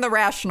for being the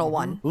rational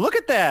one. Look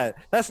at that.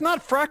 That's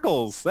not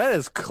freckles. That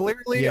is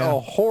clearly Yeah. a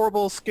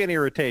horrible skin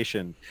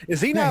irritation. Is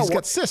he Yeah, not? he's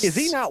got cysts. Is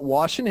he not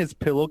washing his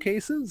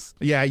pillowcases?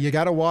 Yeah, you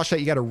got to wash that.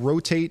 You got to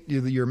rotate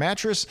your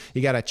mattress.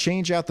 You got to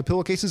change out the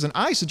pillowcases. And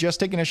I suggest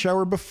taking a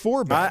shower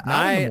before bed.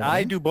 not in the I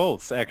morning. do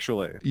both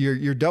actually.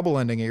 You're double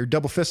ending it. You're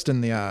double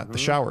fisting the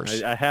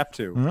showers. I have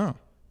to. Oh.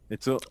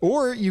 It's a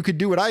Or you could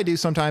do what I do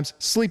sometimes: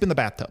 sleep in the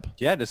bathtub.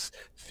 just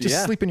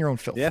Sleep in your own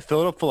filth. Yeah,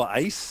 fill it up full of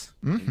ice.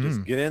 And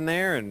just get in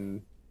there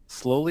and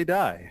slowly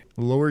die.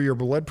 Lower your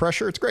blood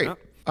pressure. It's great. Yep.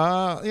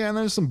 And then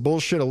there's some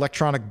bullshit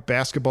electronic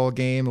baseball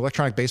game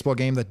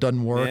that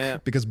doesn't work Yeah.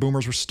 because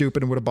boomers were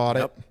stupid and would have bought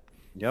it.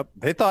 Yep.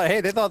 They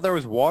thought there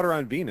was water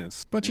on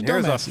Venus. Bunch of And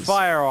here's dumbasses. a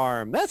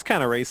firearm. That's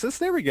kind of racist.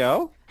 There we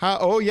go.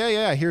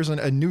 Yeah. Here's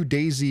a new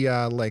Daisy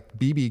like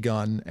BB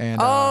gun. And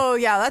Oh,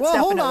 yeah, that's Well,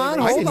 hold definitely on,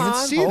 I racist. didn't even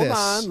see hold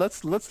this.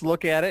 on. Let's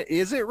look at it.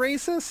 Is it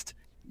racist?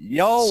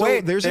 Yo, So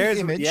wait. there's an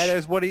image.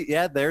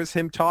 Yeah, there's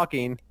him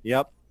talking.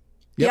 Yep.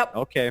 Yep.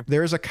 Okay.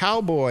 there's a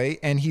cowboy,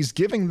 and he's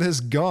giving this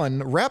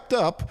gun wrapped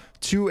up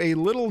to a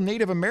little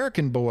Native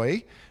American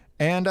boy.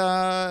 and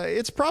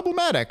it's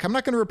problematic. I'm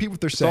not going to repeat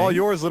what they're It's saying. all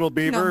yours, little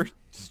beaver. No.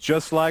 It's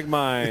just like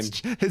mine.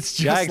 It's just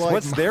Yikes, like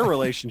what's their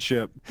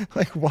relationship?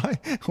 Like, why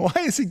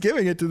is he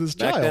giving it to this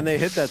Back child? then they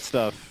hid that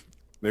stuff.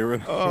 They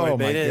were Oh,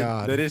 my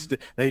God.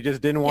 They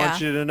just didn't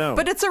want you to know.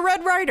 But it's a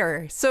Red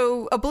Ryder,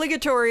 so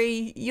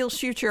obligatory, you'll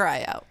shoot your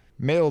eye out.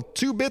 Mail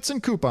 2 bits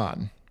and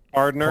coupon.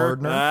 Partner.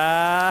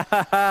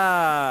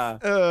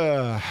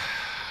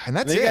 And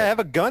that's They it. have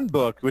a gun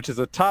book, which is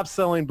a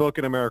top-selling book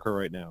in America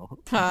right now.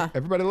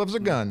 Everybody loves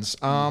their guns.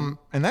 And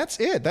that's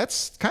it.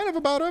 That's kind of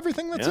about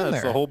everything that's in That's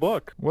there. the whole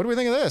book. What do we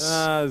think of this?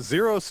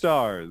 0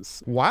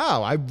 stars.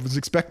 Wow, I was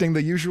expecting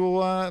the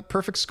usual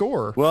perfect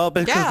score. Well,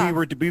 because Yeah.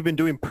 we've been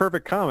doing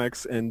perfect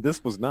comics, and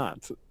this was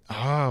not.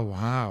 Oh,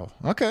 wow.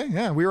 Okay,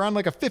 yeah, we were on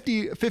like a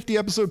 50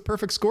 episode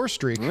perfect score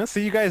streak. So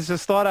you guys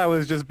just thought I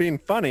was just being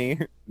funny.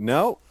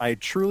 No, I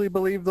truly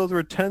believe those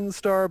were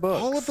 10-star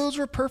books. All of those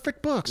were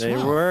perfect books. They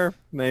Wow. were.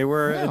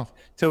 Wow.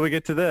 Until we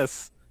get to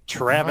this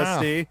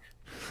travesty.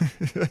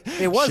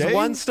 It was Shay?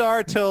 1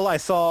 star till I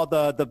saw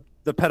the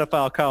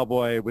pedophile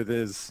cowboy with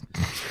his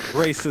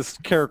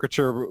racist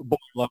caricature boy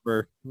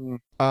lover.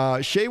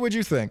 Shay, what'd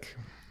you think?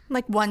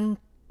 Like one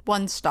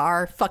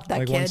star. Fuck that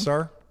Like kid. 1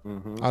 star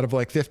out of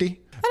like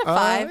 50? Out of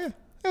 5. Yeah,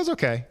 it was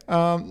okay.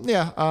 I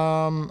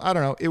don't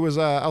know. It was,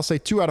 I'll say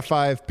 2 out of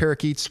 5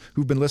 parakeets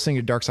who've been listening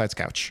to Dark Side's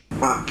Couch.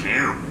 Fuck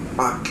you.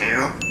 Fuck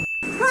you.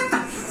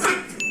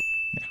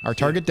 Our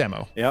target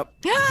demo. Yep.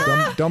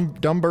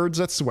 Dumb birds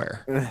that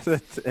swear.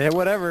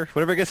 Whatever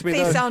gets me.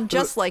 They sound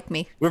just like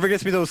me. Whoever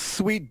gets me those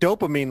sweet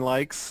dopamine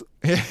likes.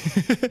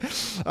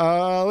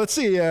 Let's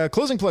see.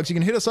 Closing plugs. You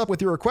can hit us up with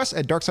your requests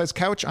at Darkside's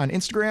Couch on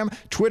Instagram,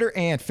 Twitter,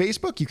 and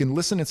Facebook. You can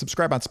listen and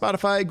subscribe on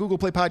Spotify, Google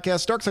Play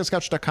Podcasts,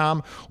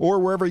 darksidescouch.com, or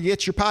wherever you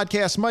get your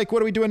podcasts. Mike,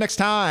 what are we doing next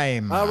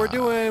time? We're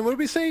doing, what did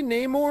we say,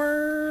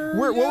 Namor?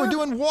 We're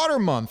doing Water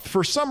Month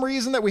for some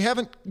reason that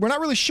we're not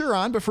really sure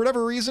on, but for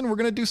whatever reason, we're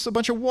going to do a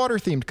bunch of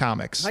water-themed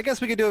comics. I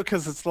guess we could do it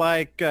because it's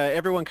like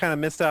everyone kind of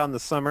missed out on the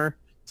summer.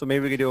 So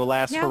maybe we could do a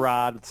last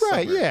hurrah.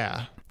 Right,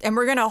 yeah. And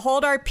we're going to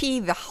hold our pee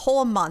the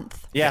whole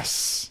month.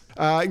 Yes.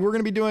 We're going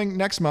to be doing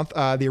next month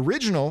I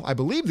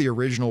believe the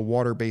original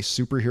water-based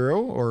superhero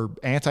or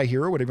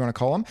anti-hero, whatever you want to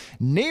call him,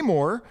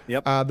 Namor,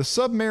 Yep. the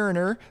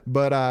Submariner,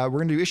 but we're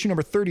going to do issue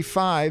number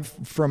 35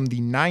 from the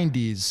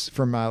 90s,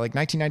 from like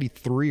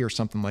 1993 or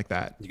something like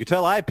that. You can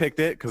tell I picked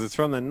it because it's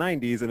from the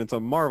 90s and it's a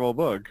Marvel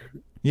book.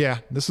 Yeah,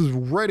 this is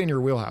right in your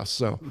wheelhouse,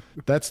 so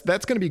that's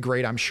going to be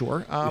great, I'm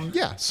sure.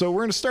 So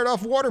we're going to start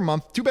off Water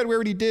Month. Too bad we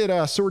already did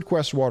Sword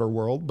Quest Water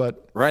World,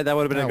 but... Right, that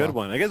would have been a good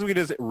well. one. I guess we could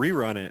just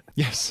rerun it.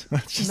 Yes,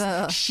 let's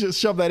just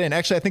shove that in.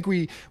 Actually, I think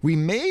we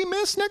may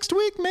miss next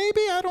week, maybe.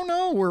 I don't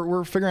know.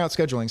 We're figuring out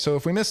scheduling. So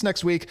if we miss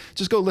next week,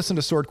 just go listen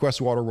to Sword Quest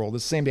Water World.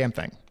 It's the same damn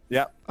thing.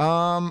 Yeah.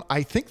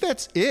 I think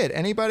that's it.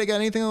 Anybody got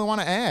anything they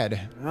want to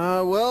add?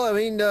 Well, I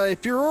mean,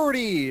 if you're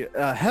already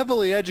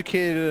heavily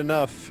educated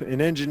enough in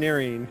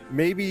engineering,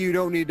 maybe you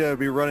don't need to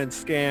be running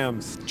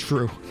scams.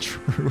 True.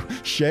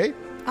 Shay?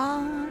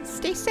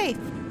 Stay safe.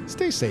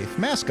 Stay safe.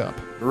 Mask up.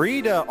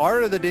 Read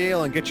Art of the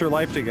Deal and get your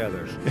life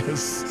together.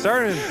 Yes.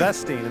 Start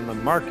investing in the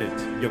market,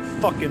 you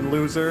fucking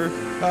loser.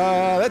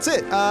 That's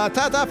it.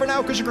 Ta-ta for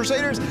now, Cushion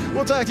Crusaders.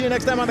 We'll talk to you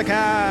next time on the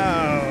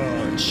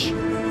couch.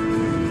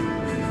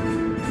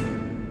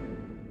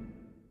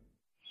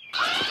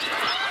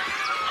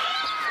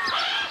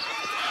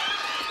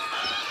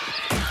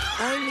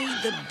 I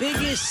need the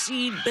biggest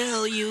seat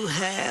bell you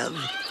have.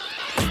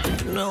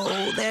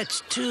 No,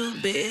 that's too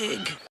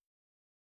big.